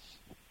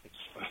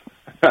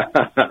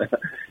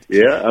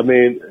 Yeah, I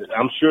mean,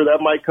 I'm sure that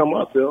might come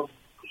up, Bill.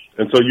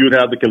 And so you'd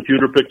have the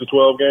computer pick the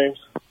 12 games?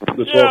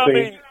 The 12 I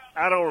teams? mean,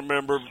 I don't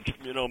remember,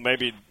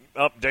 maybe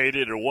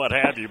updated or what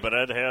have you, but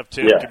I'd have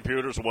 10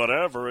 computers,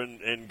 whatever,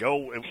 and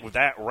go with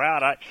that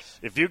route.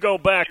 If you go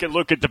back and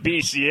look at the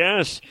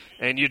BCS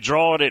and you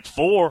draw it at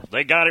 4,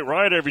 they got it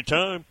right every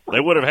time. They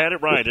would have had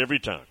it right every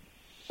time.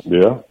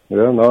 Yeah,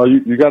 no,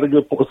 you got a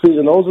good point. See,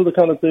 and those are the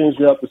kind of things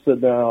you have to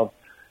sit down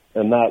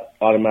and not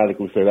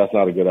automatically say that's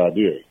not a good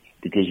idea,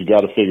 because you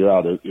got to figure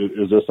out,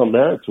 is there some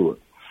merit to it?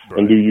 Right.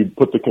 And do you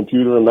put the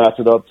computer and match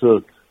it up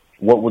to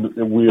what would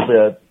we have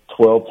had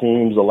 12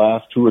 teams the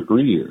last 2 or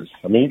 3 years?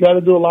 I mean, you got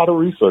to do a lot of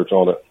research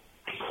on it.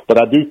 But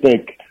I do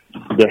think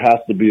there has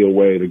to be a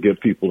way to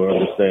get people to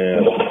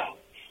understand.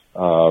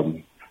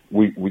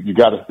 You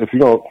got to, if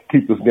you're going to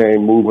keep this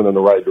game moving in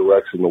the right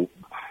direction,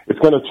 it's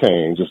going to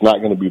change. It's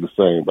not going to be the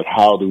same. But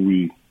how do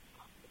we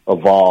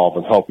evolve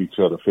and help each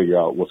other figure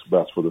out what's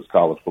best for this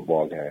college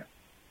football game?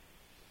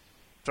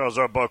 Charles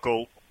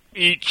Arbuckle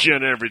each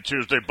and every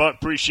Tuesday. Buck,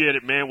 appreciate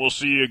it, man. We'll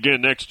see you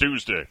again next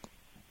Tuesday.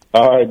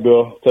 All right,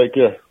 Bill. Take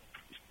care.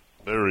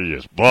 There he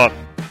is. Buck,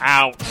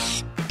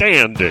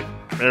 outstanding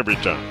every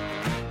time.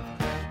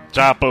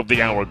 Top of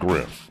the hour,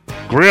 Griff.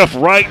 Griff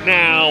right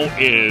now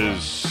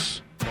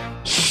is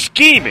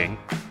scheming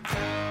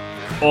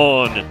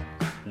on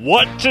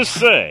what to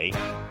say,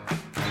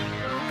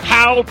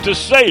 how to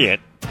say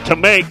it, to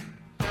make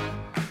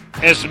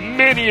as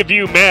many of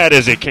you mad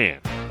as he can.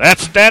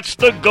 That's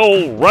the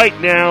goal right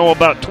now,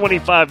 about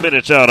 25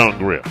 minutes out on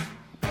Griff.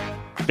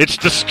 It's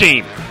the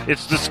scheme.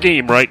 It's the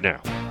scheme right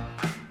now.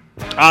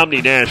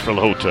 Omni Nashville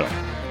Hotel.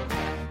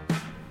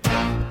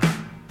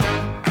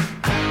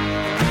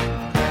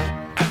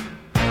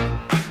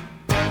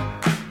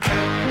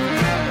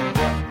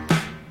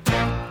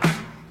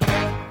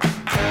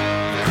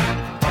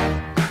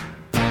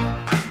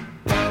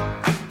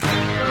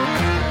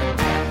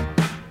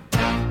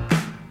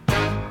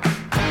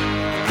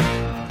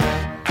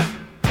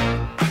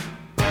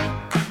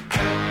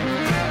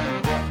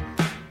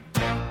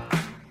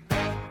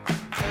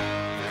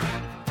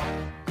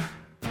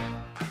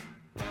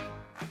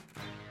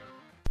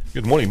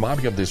 Good morning.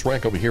 Mopping up this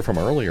wreck over here from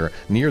earlier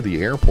near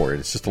the airport.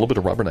 It's just a little bit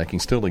of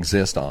rubbernecking still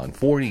exists on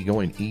 40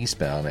 going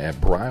eastbound at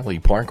Briley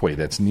Parkway.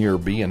 That's near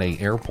B&A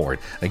Airport.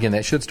 Again,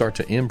 that should start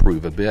to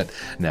improve a bit.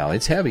 Now,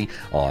 it's heavy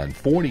on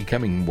 40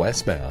 coming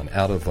westbound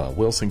out of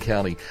Wilson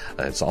County.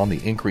 It's on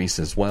the increase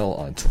as well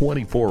on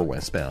 24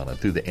 westbound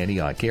through the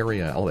Antioch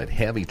area. All that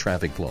heavy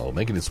traffic flow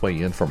making its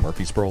way in from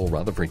Murfreesboro,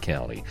 Rutherford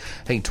County.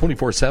 Hey,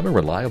 24/7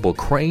 reliable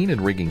crane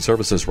and rigging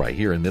services right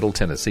here in Middle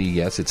Tennessee.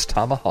 Yes, it's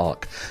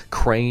Tomahawk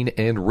Crane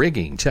and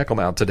Rigging. Check them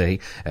out today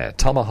at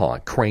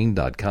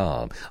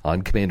tomahawkcrane.com.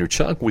 I'm Commander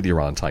Chuck with your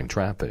on-time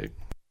traffic.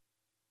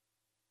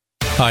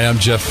 Hi, I'm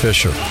Jeff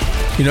Fisher.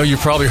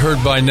 You've probably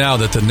heard by now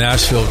that the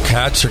Nashville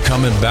Cats are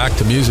coming back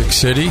to Music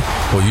City.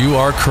 Well, you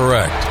are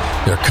correct.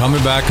 They're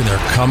coming back, and they're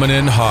coming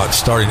in hot,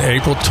 starting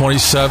April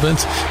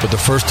 27th with the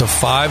first of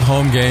 5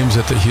 home games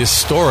at the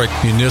historic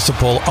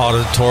Municipal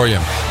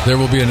Auditorium. There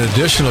will be an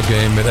additional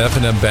game at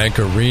F&M Bank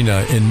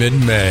Arena in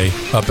mid-May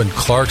up in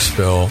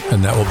Clarksville,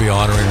 and that will be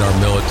honoring our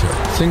military.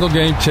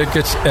 Single-game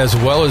tickets as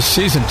well as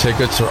season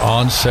tickets are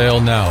on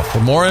sale now. For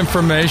more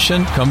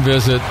information, come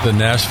visit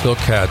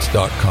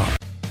thenashvillecats.com.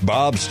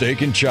 Bob's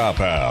Steak and Chop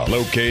House,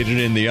 located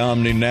in the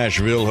Omni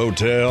Nashville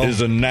Hotel,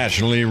 is a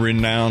nationally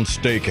renowned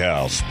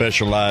steakhouse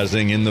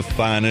specializing in the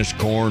finest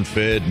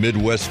corn-fed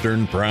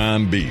Midwestern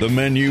prime beef. The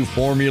menu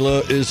formula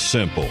is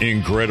simple.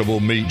 Incredible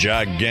meat,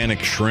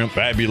 gigantic shrimp,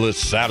 fabulous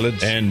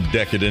salads, and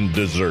decadent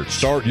desserts.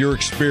 Start your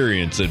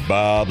experience at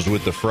Bob's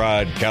with the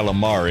fried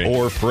calamari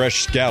or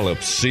fresh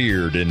scallops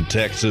seared in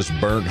Texas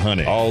burnt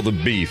honey. All the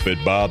beef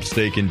at Bob's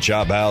Steak and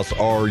Chop House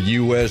are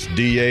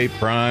USDA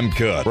prime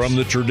cuts. From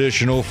the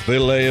traditional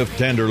filet of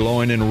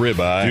tenderloin and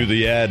ribeye to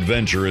the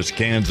adventurous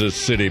Kansas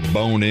City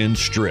bone-in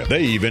strip.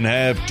 They even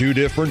have 2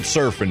 different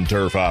surf and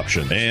turf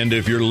options. And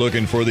if you're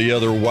looking for the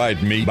other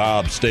white meat,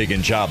 Bob's Steak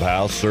and Chop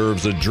House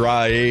serves a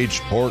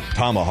dry-aged pork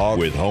tomahawk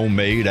with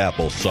homemade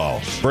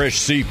applesauce. Fresh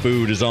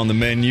seafood is on the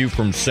menu,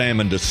 from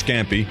salmon to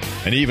scampi,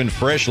 and even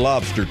fresh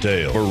lobster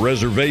tail. For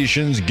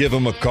reservations, give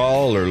them a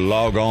call or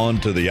log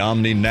on to the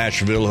Omni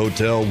Nashville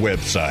Hotel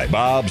website.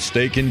 Bob's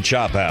Steak and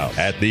Chop House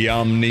at the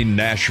Omni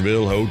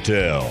Nashville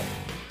Hotel.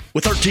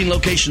 With 13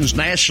 locations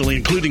nationally,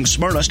 including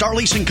Smyrna, Star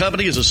Leasing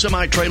Company is a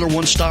semi-trailer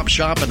one-stop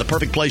shop and the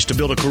perfect place to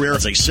build a career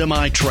as a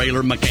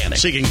semi-trailer mechanic.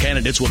 Seeking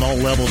candidates with all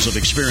levels of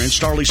experience,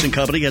 Star Leasing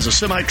Company has a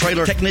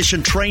semi-trailer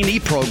technician trainee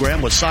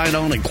program with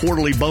sign-on and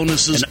quarterly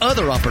bonuses and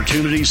other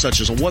opportunities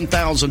such as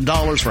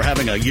 $1,000 for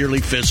having a yearly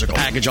physical.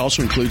 Package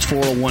also includes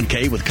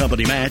 401k with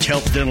company match,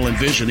 health, dental, and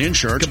vision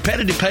insurance,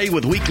 competitive pay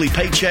with weekly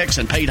paychecks,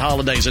 and paid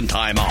holidays and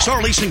time off.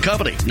 Star Leasing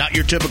Company, not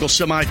your typical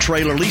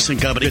semi-trailer leasing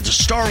company. Visit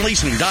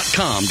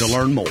starleasing.com to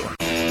learn more.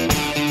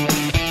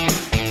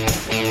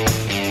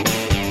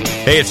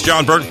 Hey, it's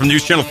John Burton from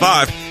News Channel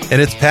 5.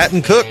 And it's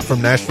Patton Cook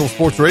from Nashville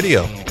Sports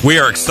Radio. We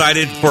are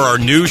excited for our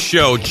new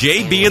show,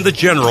 JB and the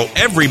General,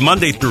 every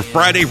Monday through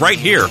Friday right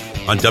here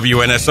on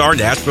WNSR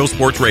Nashville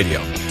Sports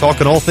Radio.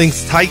 Talking all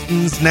things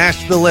Titans,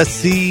 Nashville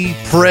SC,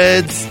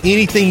 Preds,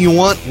 anything you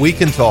want, we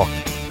can talk.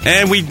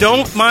 And we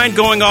don't mind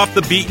going off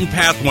the beaten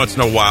path once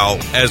in a while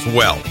as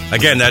well.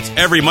 Again, that's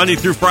every Monday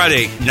through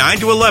Friday, 9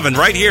 to 11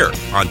 right here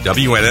on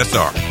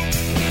WNSR.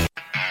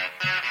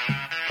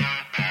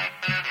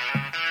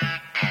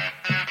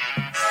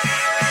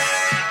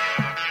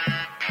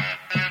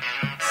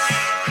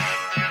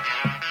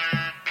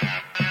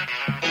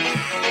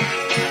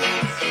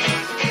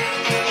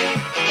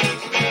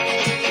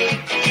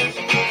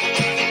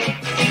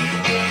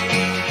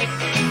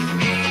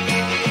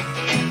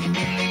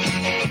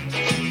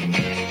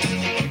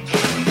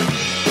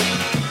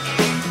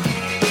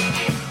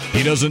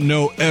 He doesn't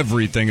know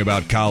everything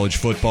about college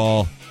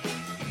football.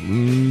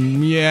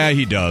 Yeah,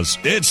 he does.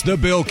 It's the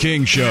Bill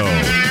King Show.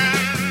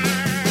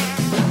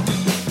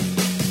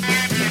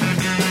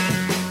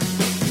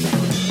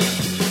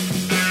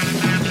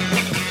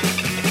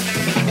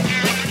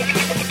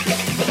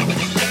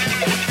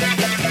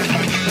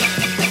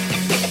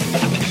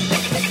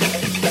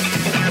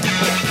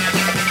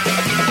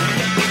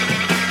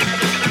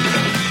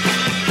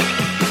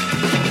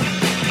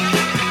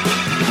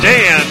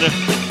 Dan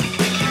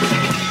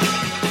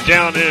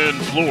down in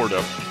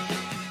Florida.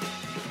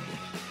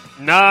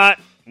 Not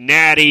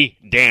Natty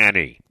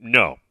Danny.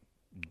 No.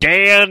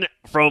 Dan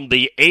from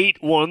the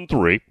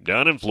 813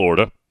 down in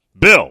Florida.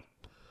 Bill.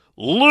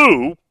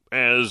 Lou,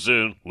 as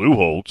in Lou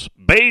Holtz,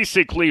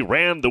 basically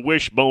ran the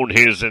wishbone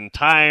his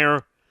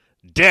entire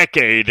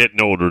decade at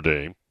Notre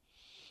Dame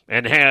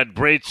and had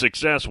great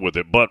success with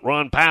it. But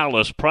Ron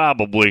Powlus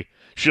probably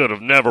should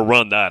have never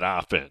run that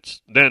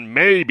offense. Then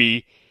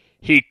maybe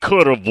he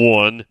could have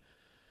won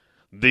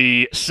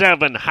the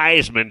 7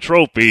 Heisman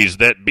trophies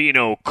that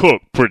Bino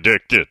Cook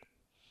predicted.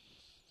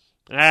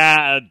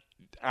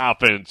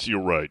 Offense, you're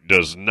right,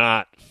 does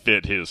not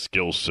fit his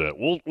skill set.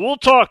 We'll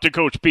talk to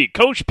Coach Pete.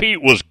 Coach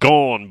Pete was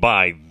gone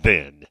by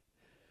then.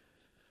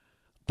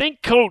 I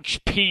think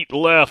Coach Pete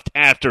left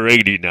after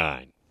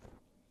 89.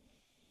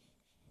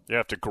 You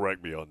have to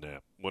correct me on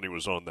that, when he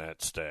was on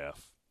that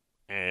staff.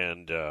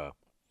 And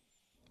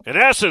in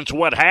essence,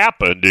 what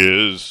happened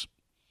is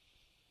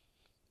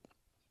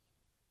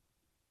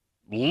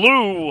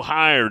Lou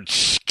hired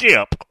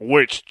Skip,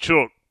 which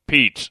took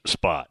Pete's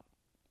spot.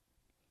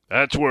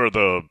 That's where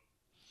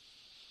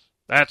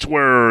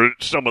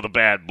some of the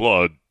bad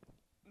blood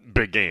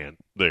began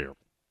there.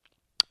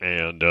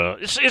 And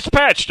it's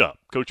patched up.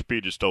 Coach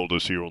Pete has told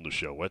us here on the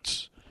show.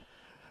 It's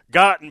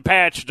gotten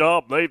patched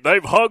up.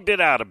 They've hugged it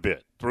out a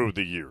bit through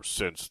the years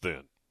since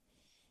then.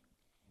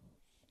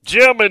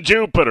 Jim and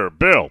Jupiter,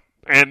 Bill,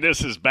 and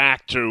this is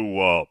back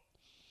to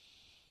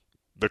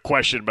the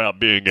question about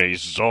being a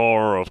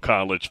czar of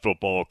college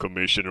football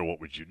commissioner. What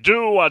would you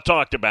do? I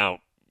talked about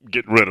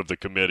getting rid of the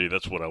committee.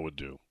 That's what I would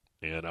do.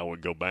 And I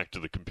would go back to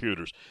the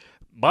computers.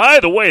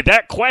 By the way,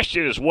 that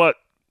question is what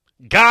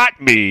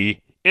got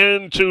me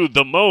into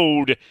the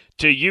mode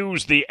to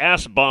use the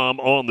S-bomb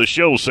on the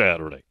show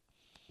Saturday.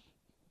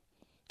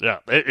 Yeah,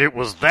 it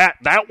was that.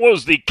 That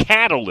was the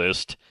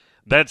catalyst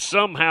that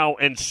somehow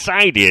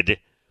incited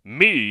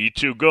me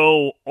to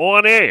go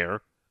on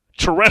air,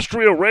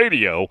 terrestrial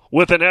radio,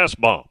 with an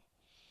S-bomb,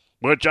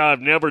 which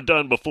I've never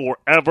done before,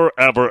 ever.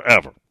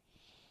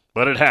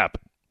 But it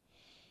happened.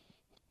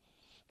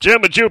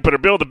 Jim and Jupiter,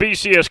 Bill, the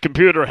BCS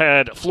computer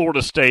had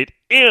Florida State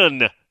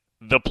in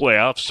the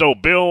playoffs, so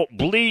Bill,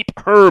 bleep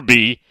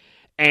Herbie,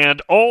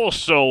 and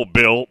also,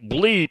 Bill,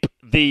 bleep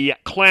the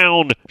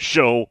Clown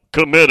Show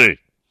Committee.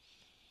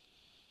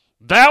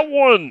 That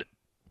one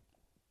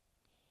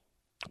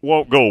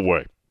won't go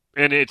away,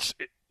 and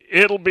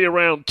it'll be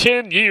around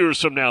 10 years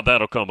from now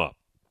that'll come up.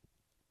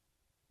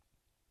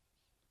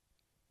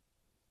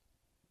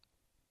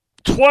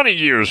 20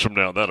 years from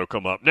now that'll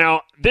come up.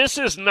 Now, this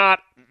is not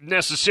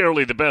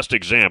necessarily the best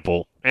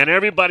example, and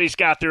everybody's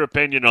got their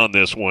opinion on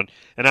this one,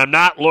 and I'm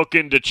not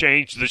looking to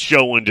change the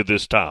show into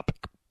this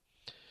topic.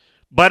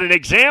 But an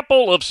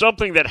example of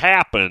something that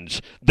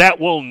happens that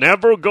will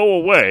never go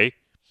away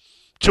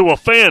to a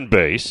fan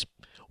base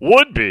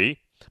would be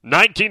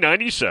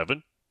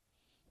 1997,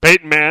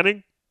 Peyton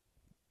Manning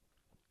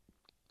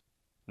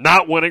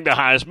not winning the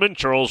Heisman,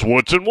 Charles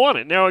Woodson won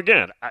it. Now,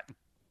 again,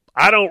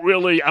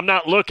 I'm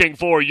not looking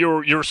for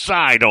your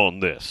side on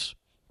this.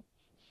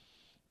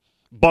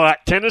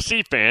 But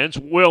Tennessee fans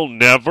will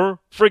never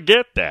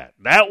forget that.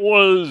 That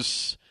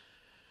was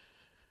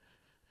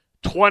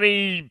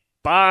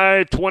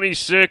 25,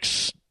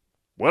 26,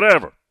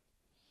 whatever,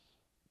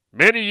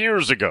 many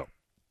years ago.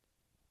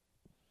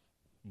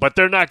 But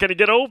they're not going to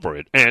get over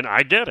it, and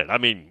I get it. I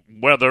mean,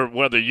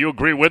 whether you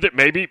agree with it,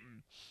 maybe.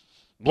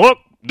 Look,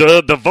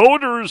 the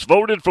voters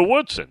voted for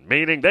Woodson,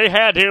 meaning they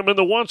had him in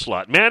the one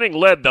slot. Manning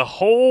led the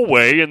whole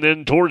way, and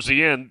then towards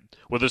the end,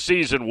 with the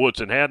season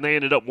Woodson had, and they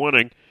ended up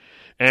winning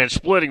and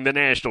splitting the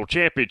national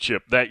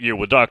championship that year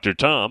with Dr.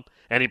 Tom,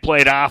 and he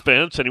played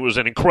offense, and he was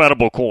an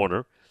incredible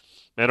corner,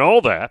 and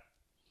all that.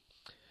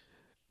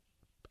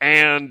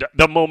 And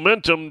the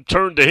momentum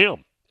turned to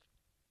him.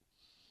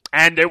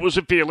 And there was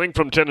a feeling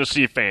from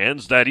Tennessee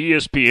fans that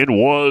ESPN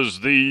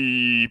was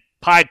the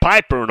Pied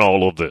Piper in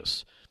all of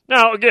this.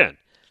 Now, again,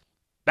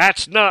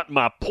 that's not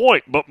my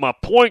point, but my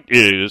point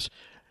is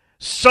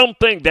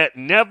something that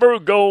never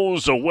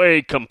goes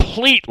away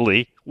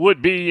completely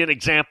would be an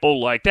example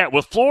like that.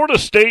 With Florida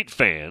State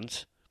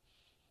fans,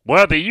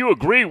 whether you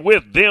agree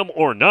with them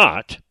or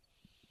not,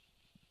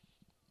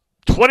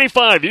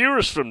 25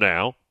 years from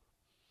now,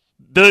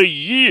 the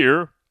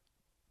year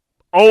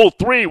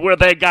 03 where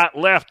they got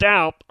left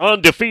out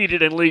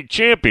undefeated and league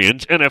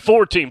champions in a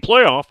 14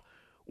 playoff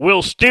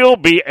will still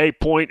be a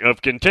point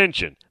of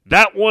contention.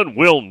 That one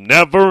will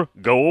never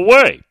go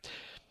away.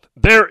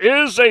 There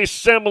is a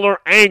similar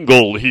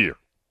angle here.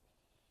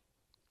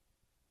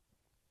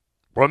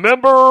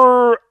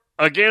 Remember,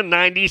 again,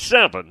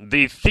 97.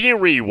 The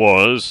theory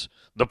was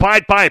the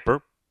Pied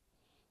Piper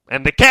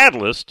and the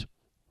catalyst,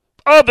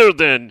 other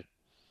than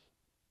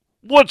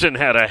Woodson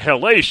had a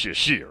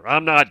hellacious year.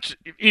 I'm not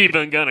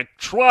even going to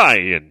try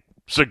and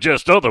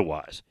suggest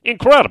otherwise.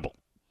 Incredible.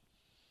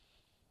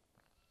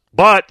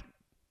 But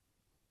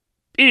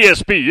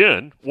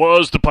ESPN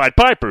was the Pied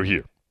Piper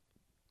here.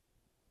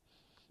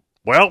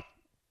 Well,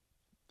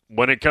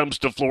 when it comes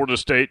to Florida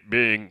State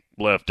being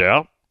left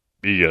out,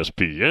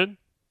 ESPN,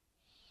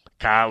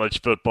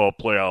 college football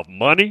playoff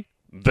money,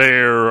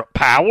 their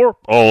power,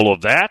 all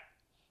of that,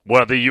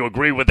 whether you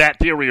agree with that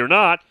theory or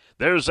not,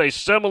 there's a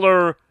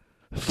similar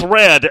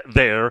thread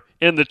there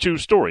in the two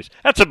stories.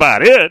 That's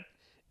about it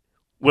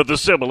with the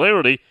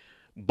similarity,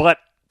 but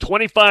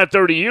 25,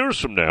 30 years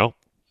from now,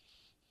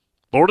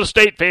 Florida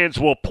State fans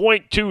will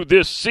point to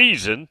this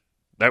season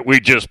that we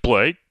just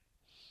played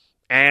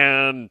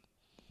and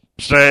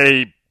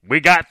say, we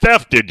got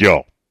thefted,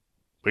 y'all.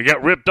 We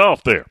got ripped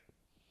off there.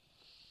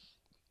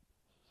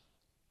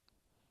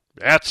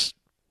 That's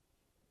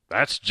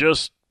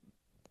just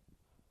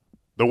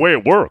the way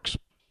it works.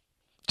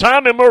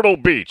 Time in Myrtle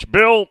Beach.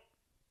 Bill,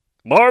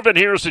 Marvin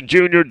Harrison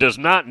Jr. does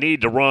not need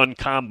to run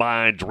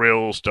combine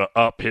drills to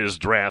up his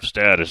draft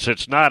status.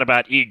 It's not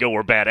about ego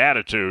or bad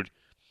attitude.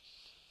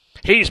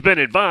 He's been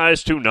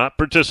advised to not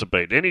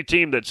participate. Any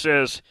team that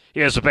says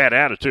he has a bad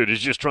attitude is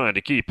just trying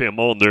to keep him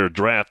on their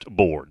draft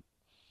board.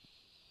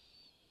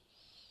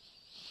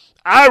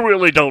 I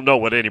really don't know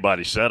what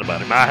anybody said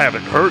about him. I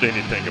haven't heard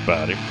anything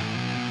about him.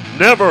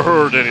 Never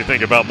heard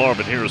anything about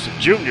Marvin Harrison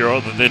Jr.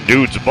 other than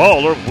dude's a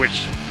baller,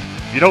 which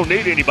you don't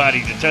need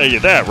anybody to tell you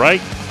that, right?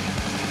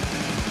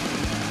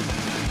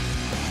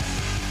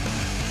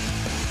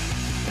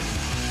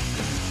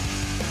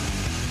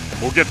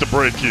 We'll get the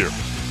break here.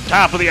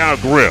 Top of the hour,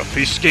 Griff.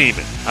 He's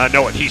scheming. I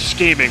know it. He's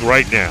scheming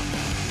right now.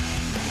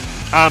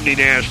 Omni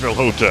Nashville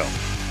Hotel.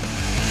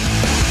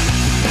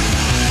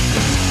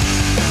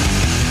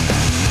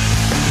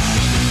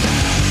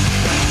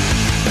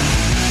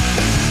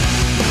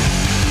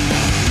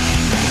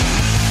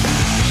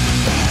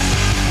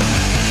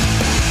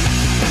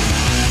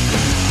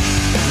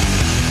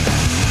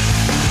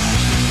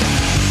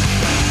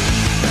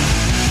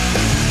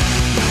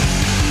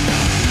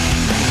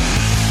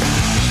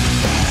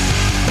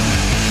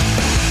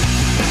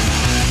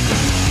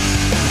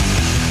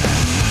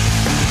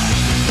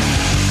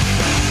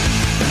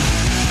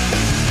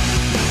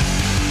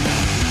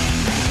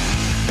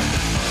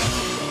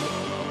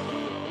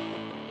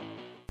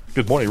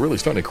 Good morning. Really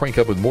starting to crank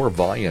up with more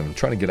volume.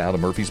 Trying to get out of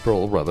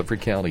Murfreesboro,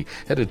 Rutherford County,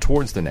 headed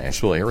towards the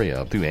Nashville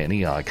area up through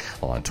Antioch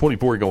on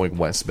 24 going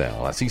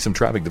westbound. I see some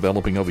traffic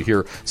developing over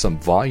here. Some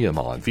volume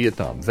on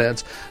Vietnam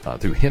Vets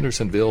through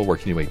Hendersonville,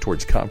 working your way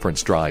towards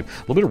Conference Drive. A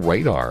little bit of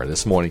radar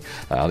this morning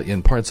out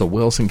in parts of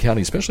Wilson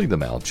County, especially the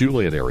Mount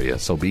Juliet area.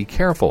 So be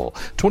careful.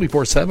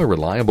 24/7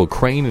 reliable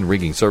crane and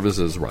rigging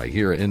services right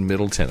here in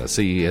Middle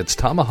Tennessee. It's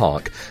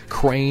Tomahawk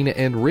Crane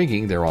and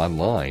Rigging. They're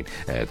online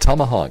at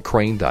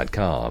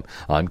tomahawkcrane.com.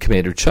 I'm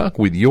Commander Chuck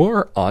with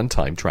your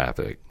on-time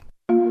traffic.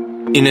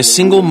 In a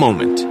single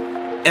moment,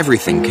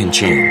 everything can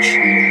change.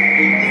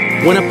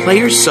 When a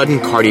player's sudden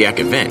cardiac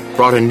event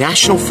brought a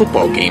national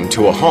football game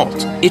to a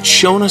halt, it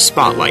shone a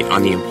spotlight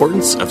on the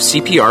importance of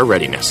CPR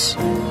readiness.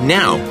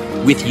 Now,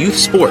 with youth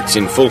sports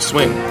in full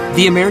swing,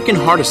 the American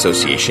Heart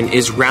Association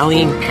is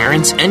rallying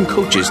parents and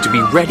coaches to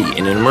be ready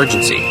in an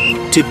emergency.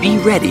 To be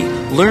ready,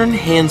 learn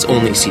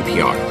hands-only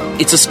CPR.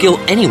 It's a skill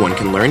anyone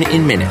can learn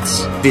in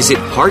minutes. Visit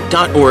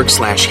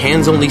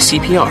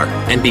heart.org/hands-only-CPR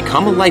and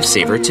become a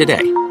lifesaver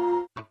today.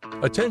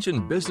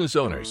 Attention business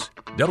owners.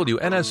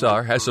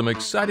 WNSR has some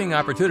exciting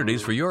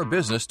opportunities for your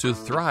business to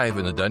thrive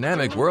in the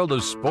dynamic world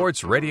of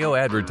sports radio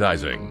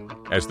advertising.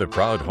 As the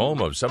proud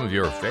home of some of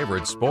your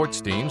favorite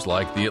sports teams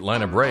like the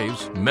Atlanta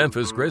Braves,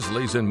 Memphis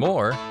Grizzlies, and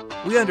more,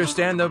 we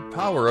understand the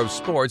power of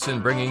sports in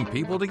bringing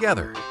people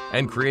together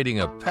and creating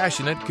a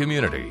passionate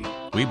community.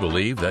 We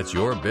believe that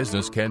your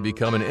business can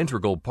become an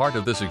integral part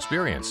of this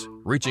experience,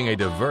 reaching a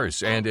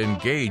diverse and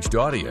engaged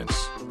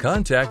audience.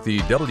 Contact the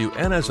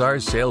WNSR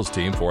sales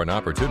team for an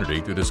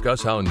opportunity to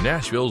discuss how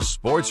Nashville's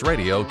sports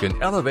radio can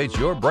elevate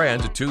your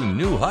brand to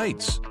new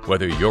heights.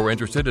 Whether you're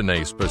interested in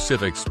a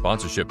specific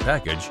sponsorship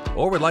package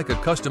or would like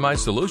a customized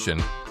solution,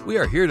 we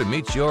are here to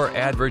meet your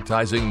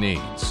advertising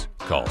needs.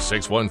 Call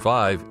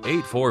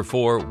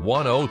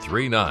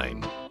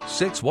 615-844-1039.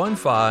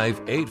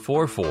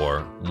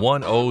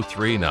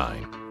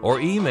 615-844-1039 or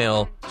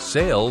email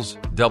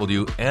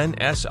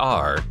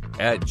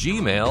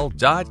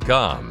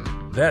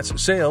saleswnsr@gmail.com. That's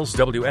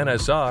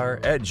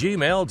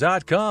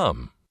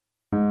saleswnsr@gmail.com.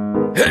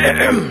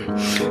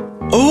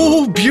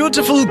 Oh,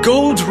 beautiful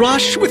Gold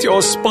Rush with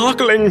your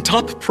sparkling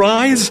top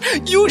prize.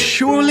 You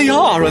surely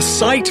are a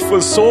sight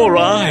for sore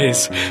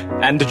eyes.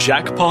 And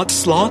jackpot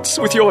slots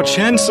with your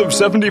chance of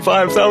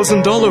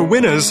 $75,000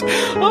 winners.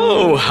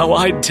 Oh, how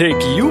I'd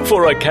take you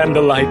for a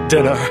candlelight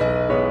dinner.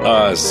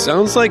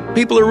 Sounds like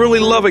people are really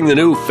loving the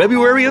new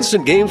February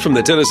Instant Games from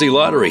the Tennessee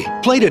Lottery.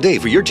 Play today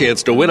for your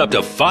chance to win up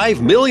to $5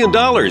 million,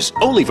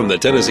 only from the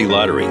Tennessee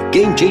Lottery.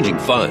 Game-changing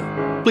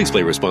fun. Please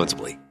play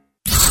responsibly.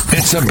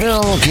 It's a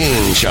Bill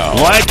King Show.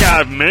 Like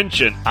I've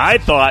mentioned, I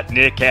thought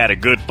Nick had a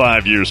good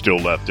 5 years still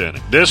left in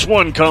it. This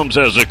one comes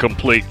as a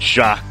complete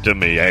shock to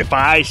me. If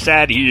I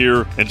sat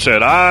here and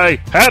said, I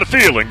had a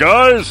feeling,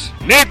 guys,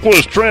 Nick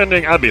was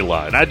trending, I'd be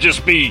lying.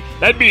 That'd be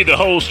the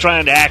host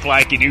trying to act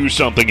like he knew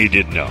something he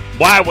didn't know.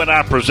 Why would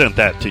I present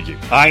that to you?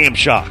 I am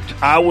shocked.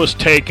 I was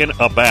taken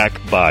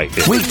aback by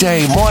it.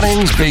 Weekday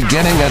mornings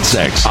beginning at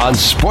 6 on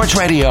Sports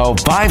Radio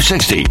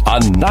 560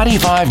 on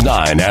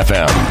 95.9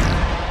 FM.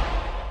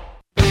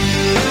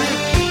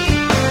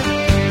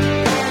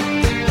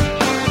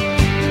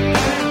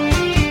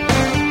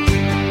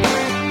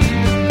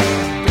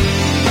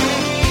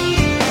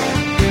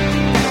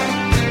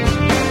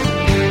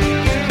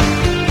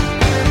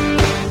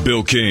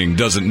 Bill King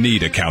doesn't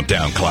need a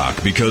countdown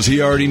clock because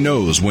he already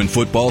knows when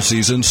football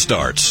season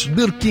starts.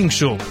 Bill King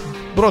Show,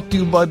 brought to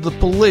you by the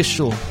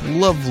palatial,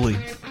 lovely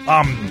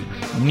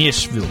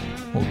Nashville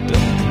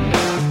Hotel.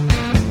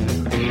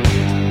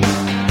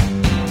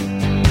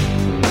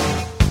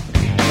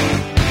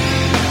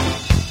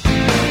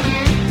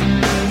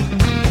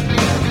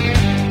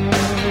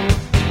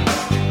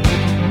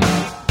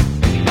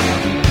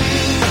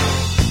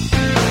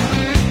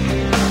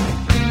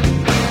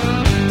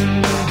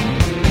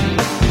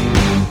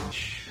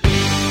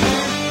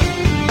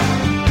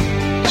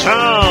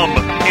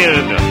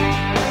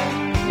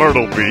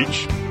 Myrtle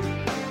Beach.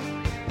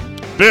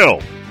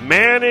 Bill,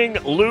 Manning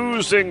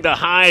losing the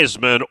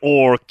Heisman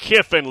or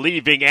Kiffin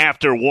leaving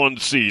after one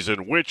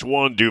season, which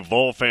one do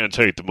Vol fans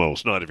hate the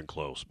most? Not even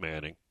close,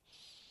 Manning.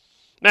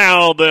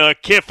 Now, the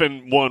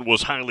Kiffin one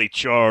was highly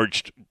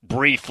charged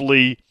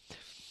briefly.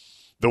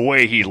 The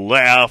way he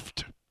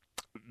left,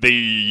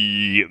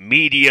 the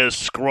media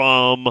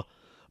scrum,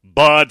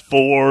 Bud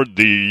Ford,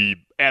 the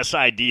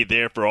SID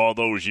there for all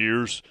those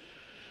years,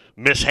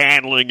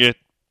 mishandling it.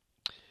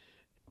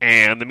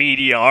 And the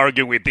media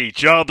arguing with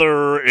each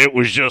other. It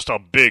was just a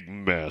big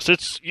mess.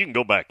 You can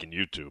go back in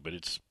YouTube, but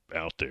it's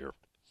out there.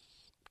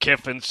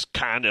 Kiffin's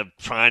kind of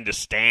trying to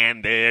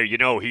stand there. You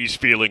know, he's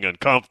feeling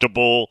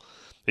uncomfortable.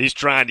 He's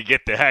trying to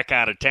get the heck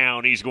out of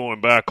town. He's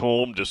going back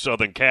home to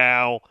Southern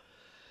Cal.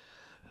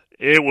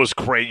 It was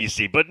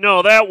crazy. But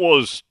no,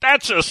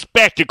 that's a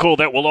spectacle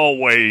that will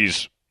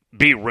always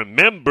be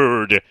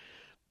remembered.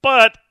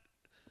 But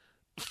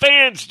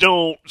fans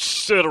don't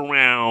sit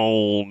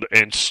around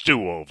and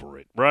stew over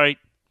it, right?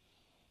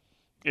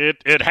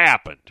 It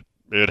happened.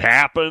 It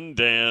happened,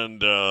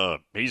 and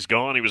he's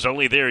gone. He was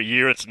only there a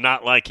year. It's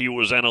not like he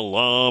was an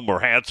alum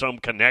or had some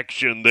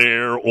connection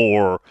there,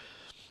 or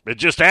it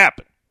just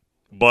happened.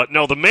 But,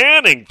 no, the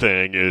Manning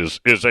thing is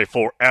a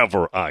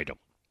forever item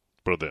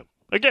for them.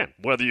 Again,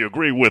 whether you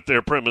agree with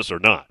their premise or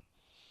not.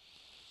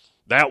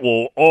 That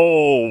will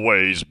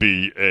always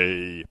be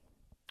a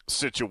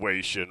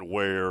situation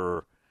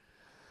where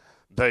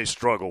they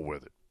struggle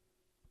with it.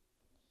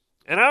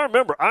 And I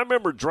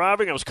remember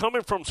driving. I was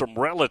coming from some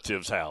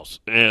relative's house,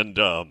 and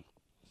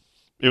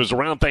it was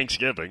around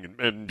Thanksgiving,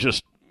 and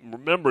just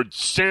remembered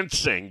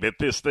sensing that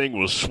this thing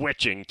was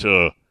switching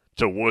to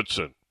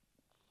Woodson.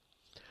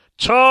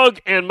 Tug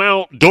and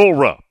Mount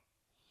Dora.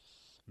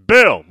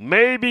 Bill,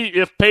 maybe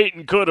if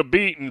Peyton could have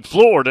beaten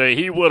Florida,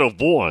 he would have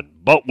won,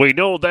 but we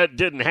know that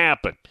didn't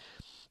happen.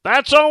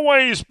 That's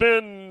always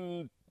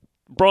been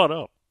brought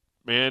up.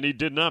 Man, he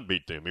did not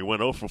beat them. He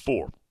went 0 for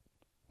 4.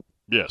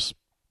 Yes.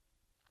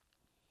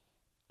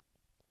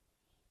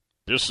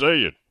 Just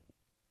saying.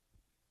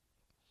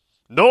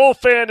 No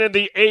fan in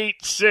the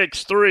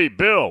 863.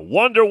 Bill,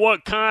 wonder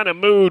what kind of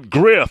mood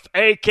Griff,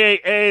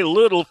 a.k.a.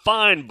 Little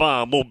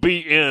Feinbaum, will be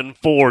in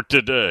for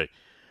today.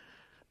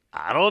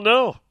 I don't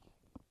know.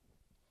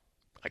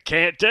 I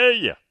can't tell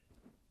you.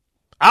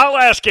 I'll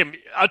ask him.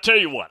 I'll tell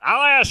you what.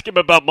 I'll ask him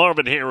about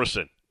Marvin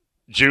Harrison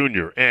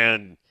Jr.,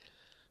 and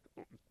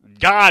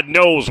God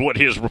knows what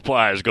his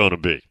reply is going to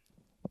be.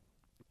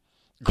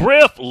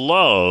 Griff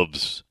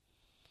loves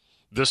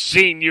the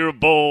Senior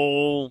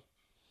Bowl,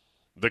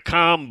 the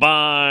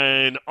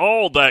Combine,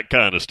 all that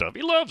kind of stuff.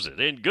 He loves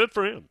it, and good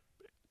for him.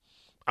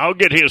 I'll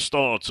get his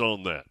thoughts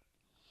on that.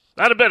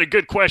 That'd have been a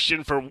good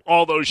question for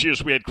all those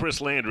years we had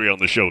Chris Landry on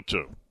the show,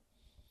 too.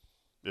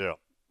 Yeah.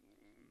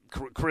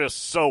 Chris,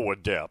 so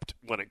adept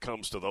when it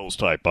comes to those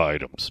type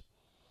items.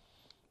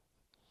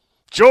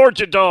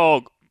 Georgia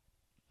Dog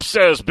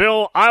says,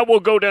 Bill, I will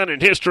go down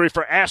in history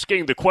for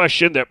asking the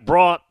question that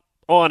brought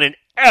on an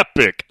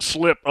epic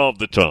slip of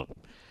the tongue.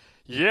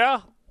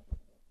 Yeah,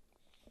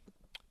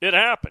 it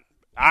happened.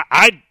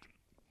 I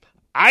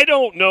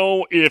don't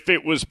know if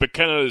it was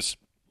because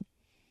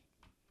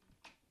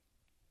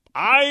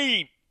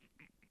when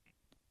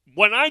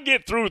I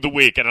get through the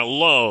week, and I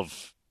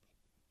love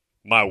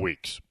my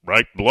weeks,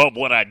 right? Love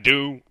what I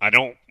do. I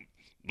don't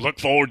look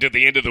forward to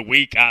the end of the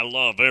week. I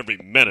love every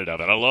minute of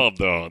it. I love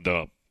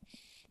the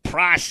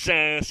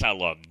process. I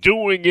love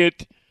doing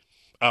it.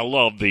 I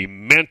love the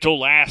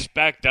mental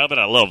aspect of it.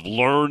 I love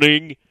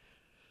learning.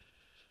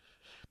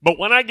 But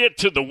when I get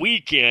to the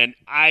weekend,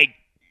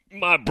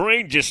 my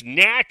brain just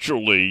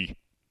naturally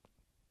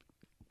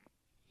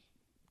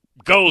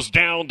goes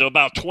down to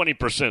about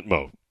 20%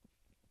 mode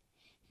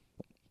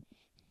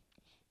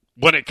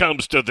when it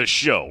comes to the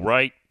show,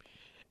 right?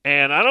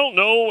 And I don't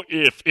know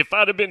if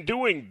I'd have been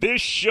doing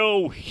this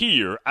show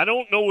here, I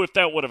don't know if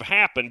that would have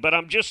happened, but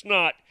I'm just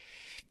not.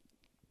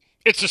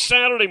 It's a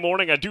Saturday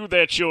morning. I do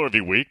that show every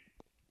week,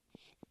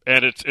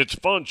 and it's a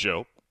fun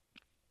show.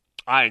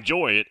 I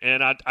enjoy it,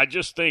 and I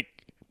just think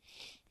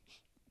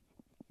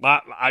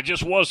I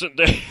just wasn't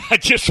there. I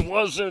just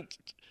wasn't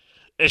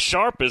as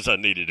sharp as I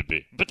needed to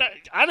be. But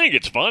I think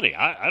it's funny.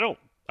 I don't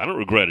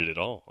regret it at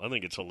all. I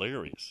think it's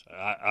hilarious.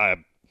 I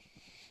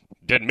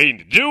didn't mean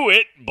to do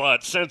it,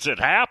 but since it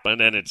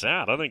happened and it's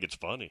out, I think it's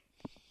funny.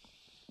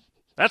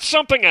 That's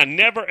something I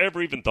never,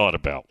 ever even thought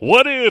about.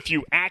 What if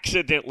you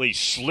accidentally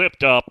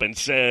slipped up and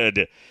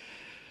said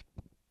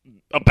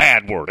a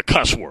bad word, a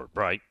cuss word,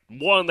 right?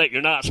 One that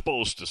you're not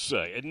supposed to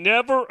say. It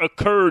never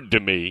occurred to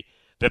me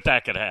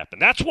that could happen.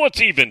 That's what's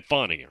even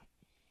funnier.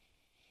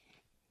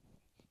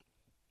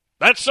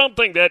 That's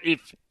something that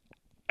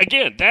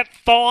that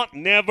thought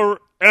never,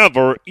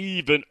 ever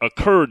even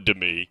occurred to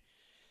me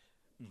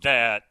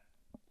that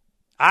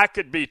I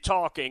could be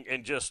talking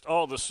and just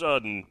all of a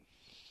sudden,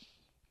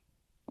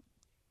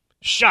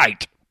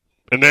 shite,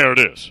 and there it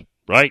is,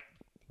 right?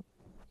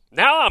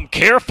 Now I'm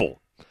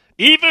careful.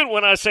 Even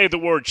when I say the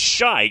word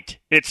shite,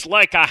 it's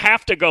like I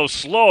have to go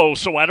slow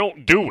so I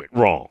don't do it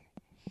wrong.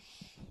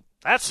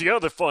 That's the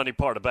other funny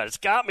part about it.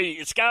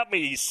 It's got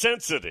me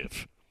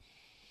sensitive.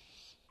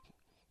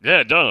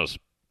 Yeah, it does.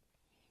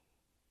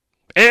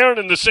 Aaron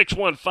in the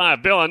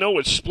 615. Bill, I know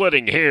it's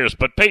splitting hairs,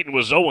 but Peyton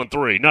was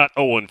 0-3, not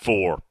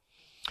 0-4.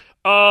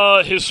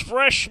 His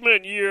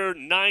freshman year,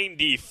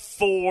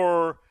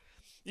 94.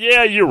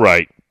 Yeah, you're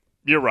right.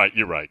 You're right.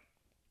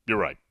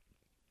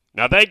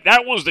 Now,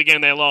 that was the game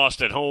they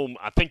lost at home.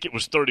 I think it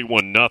was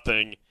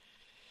 31-0.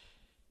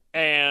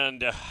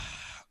 And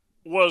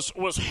was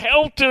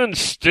Helton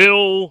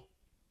still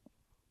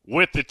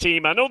with the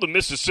team? I know the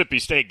Mississippi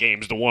State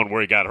game is the one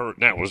where he got hurt,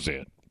 and that was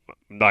it.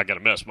 I'm not going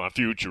to mess my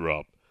future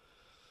up.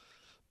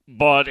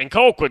 And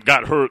Colquitt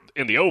got hurt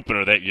in the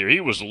opener that year. He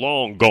was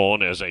long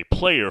gone as a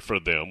player for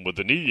them with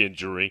the knee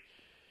injury.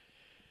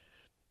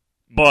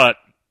 But,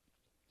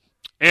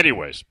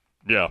 anyways,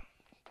 yeah.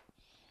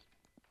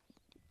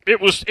 It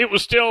was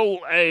still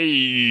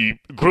a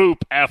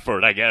group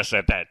effort, I guess,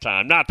 at that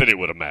time. Not that it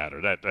would have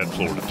mattered. That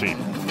Florida team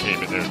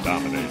came in there and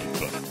dominated.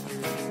 But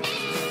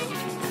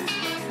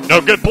no,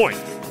 good point.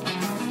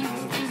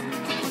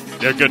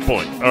 Yeah, good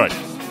point. All right.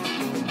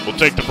 We'll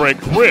take the break.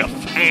 Griff,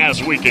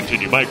 as we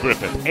continue. Mike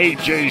Griffith,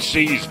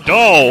 AJC's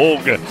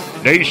Dog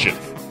Nation.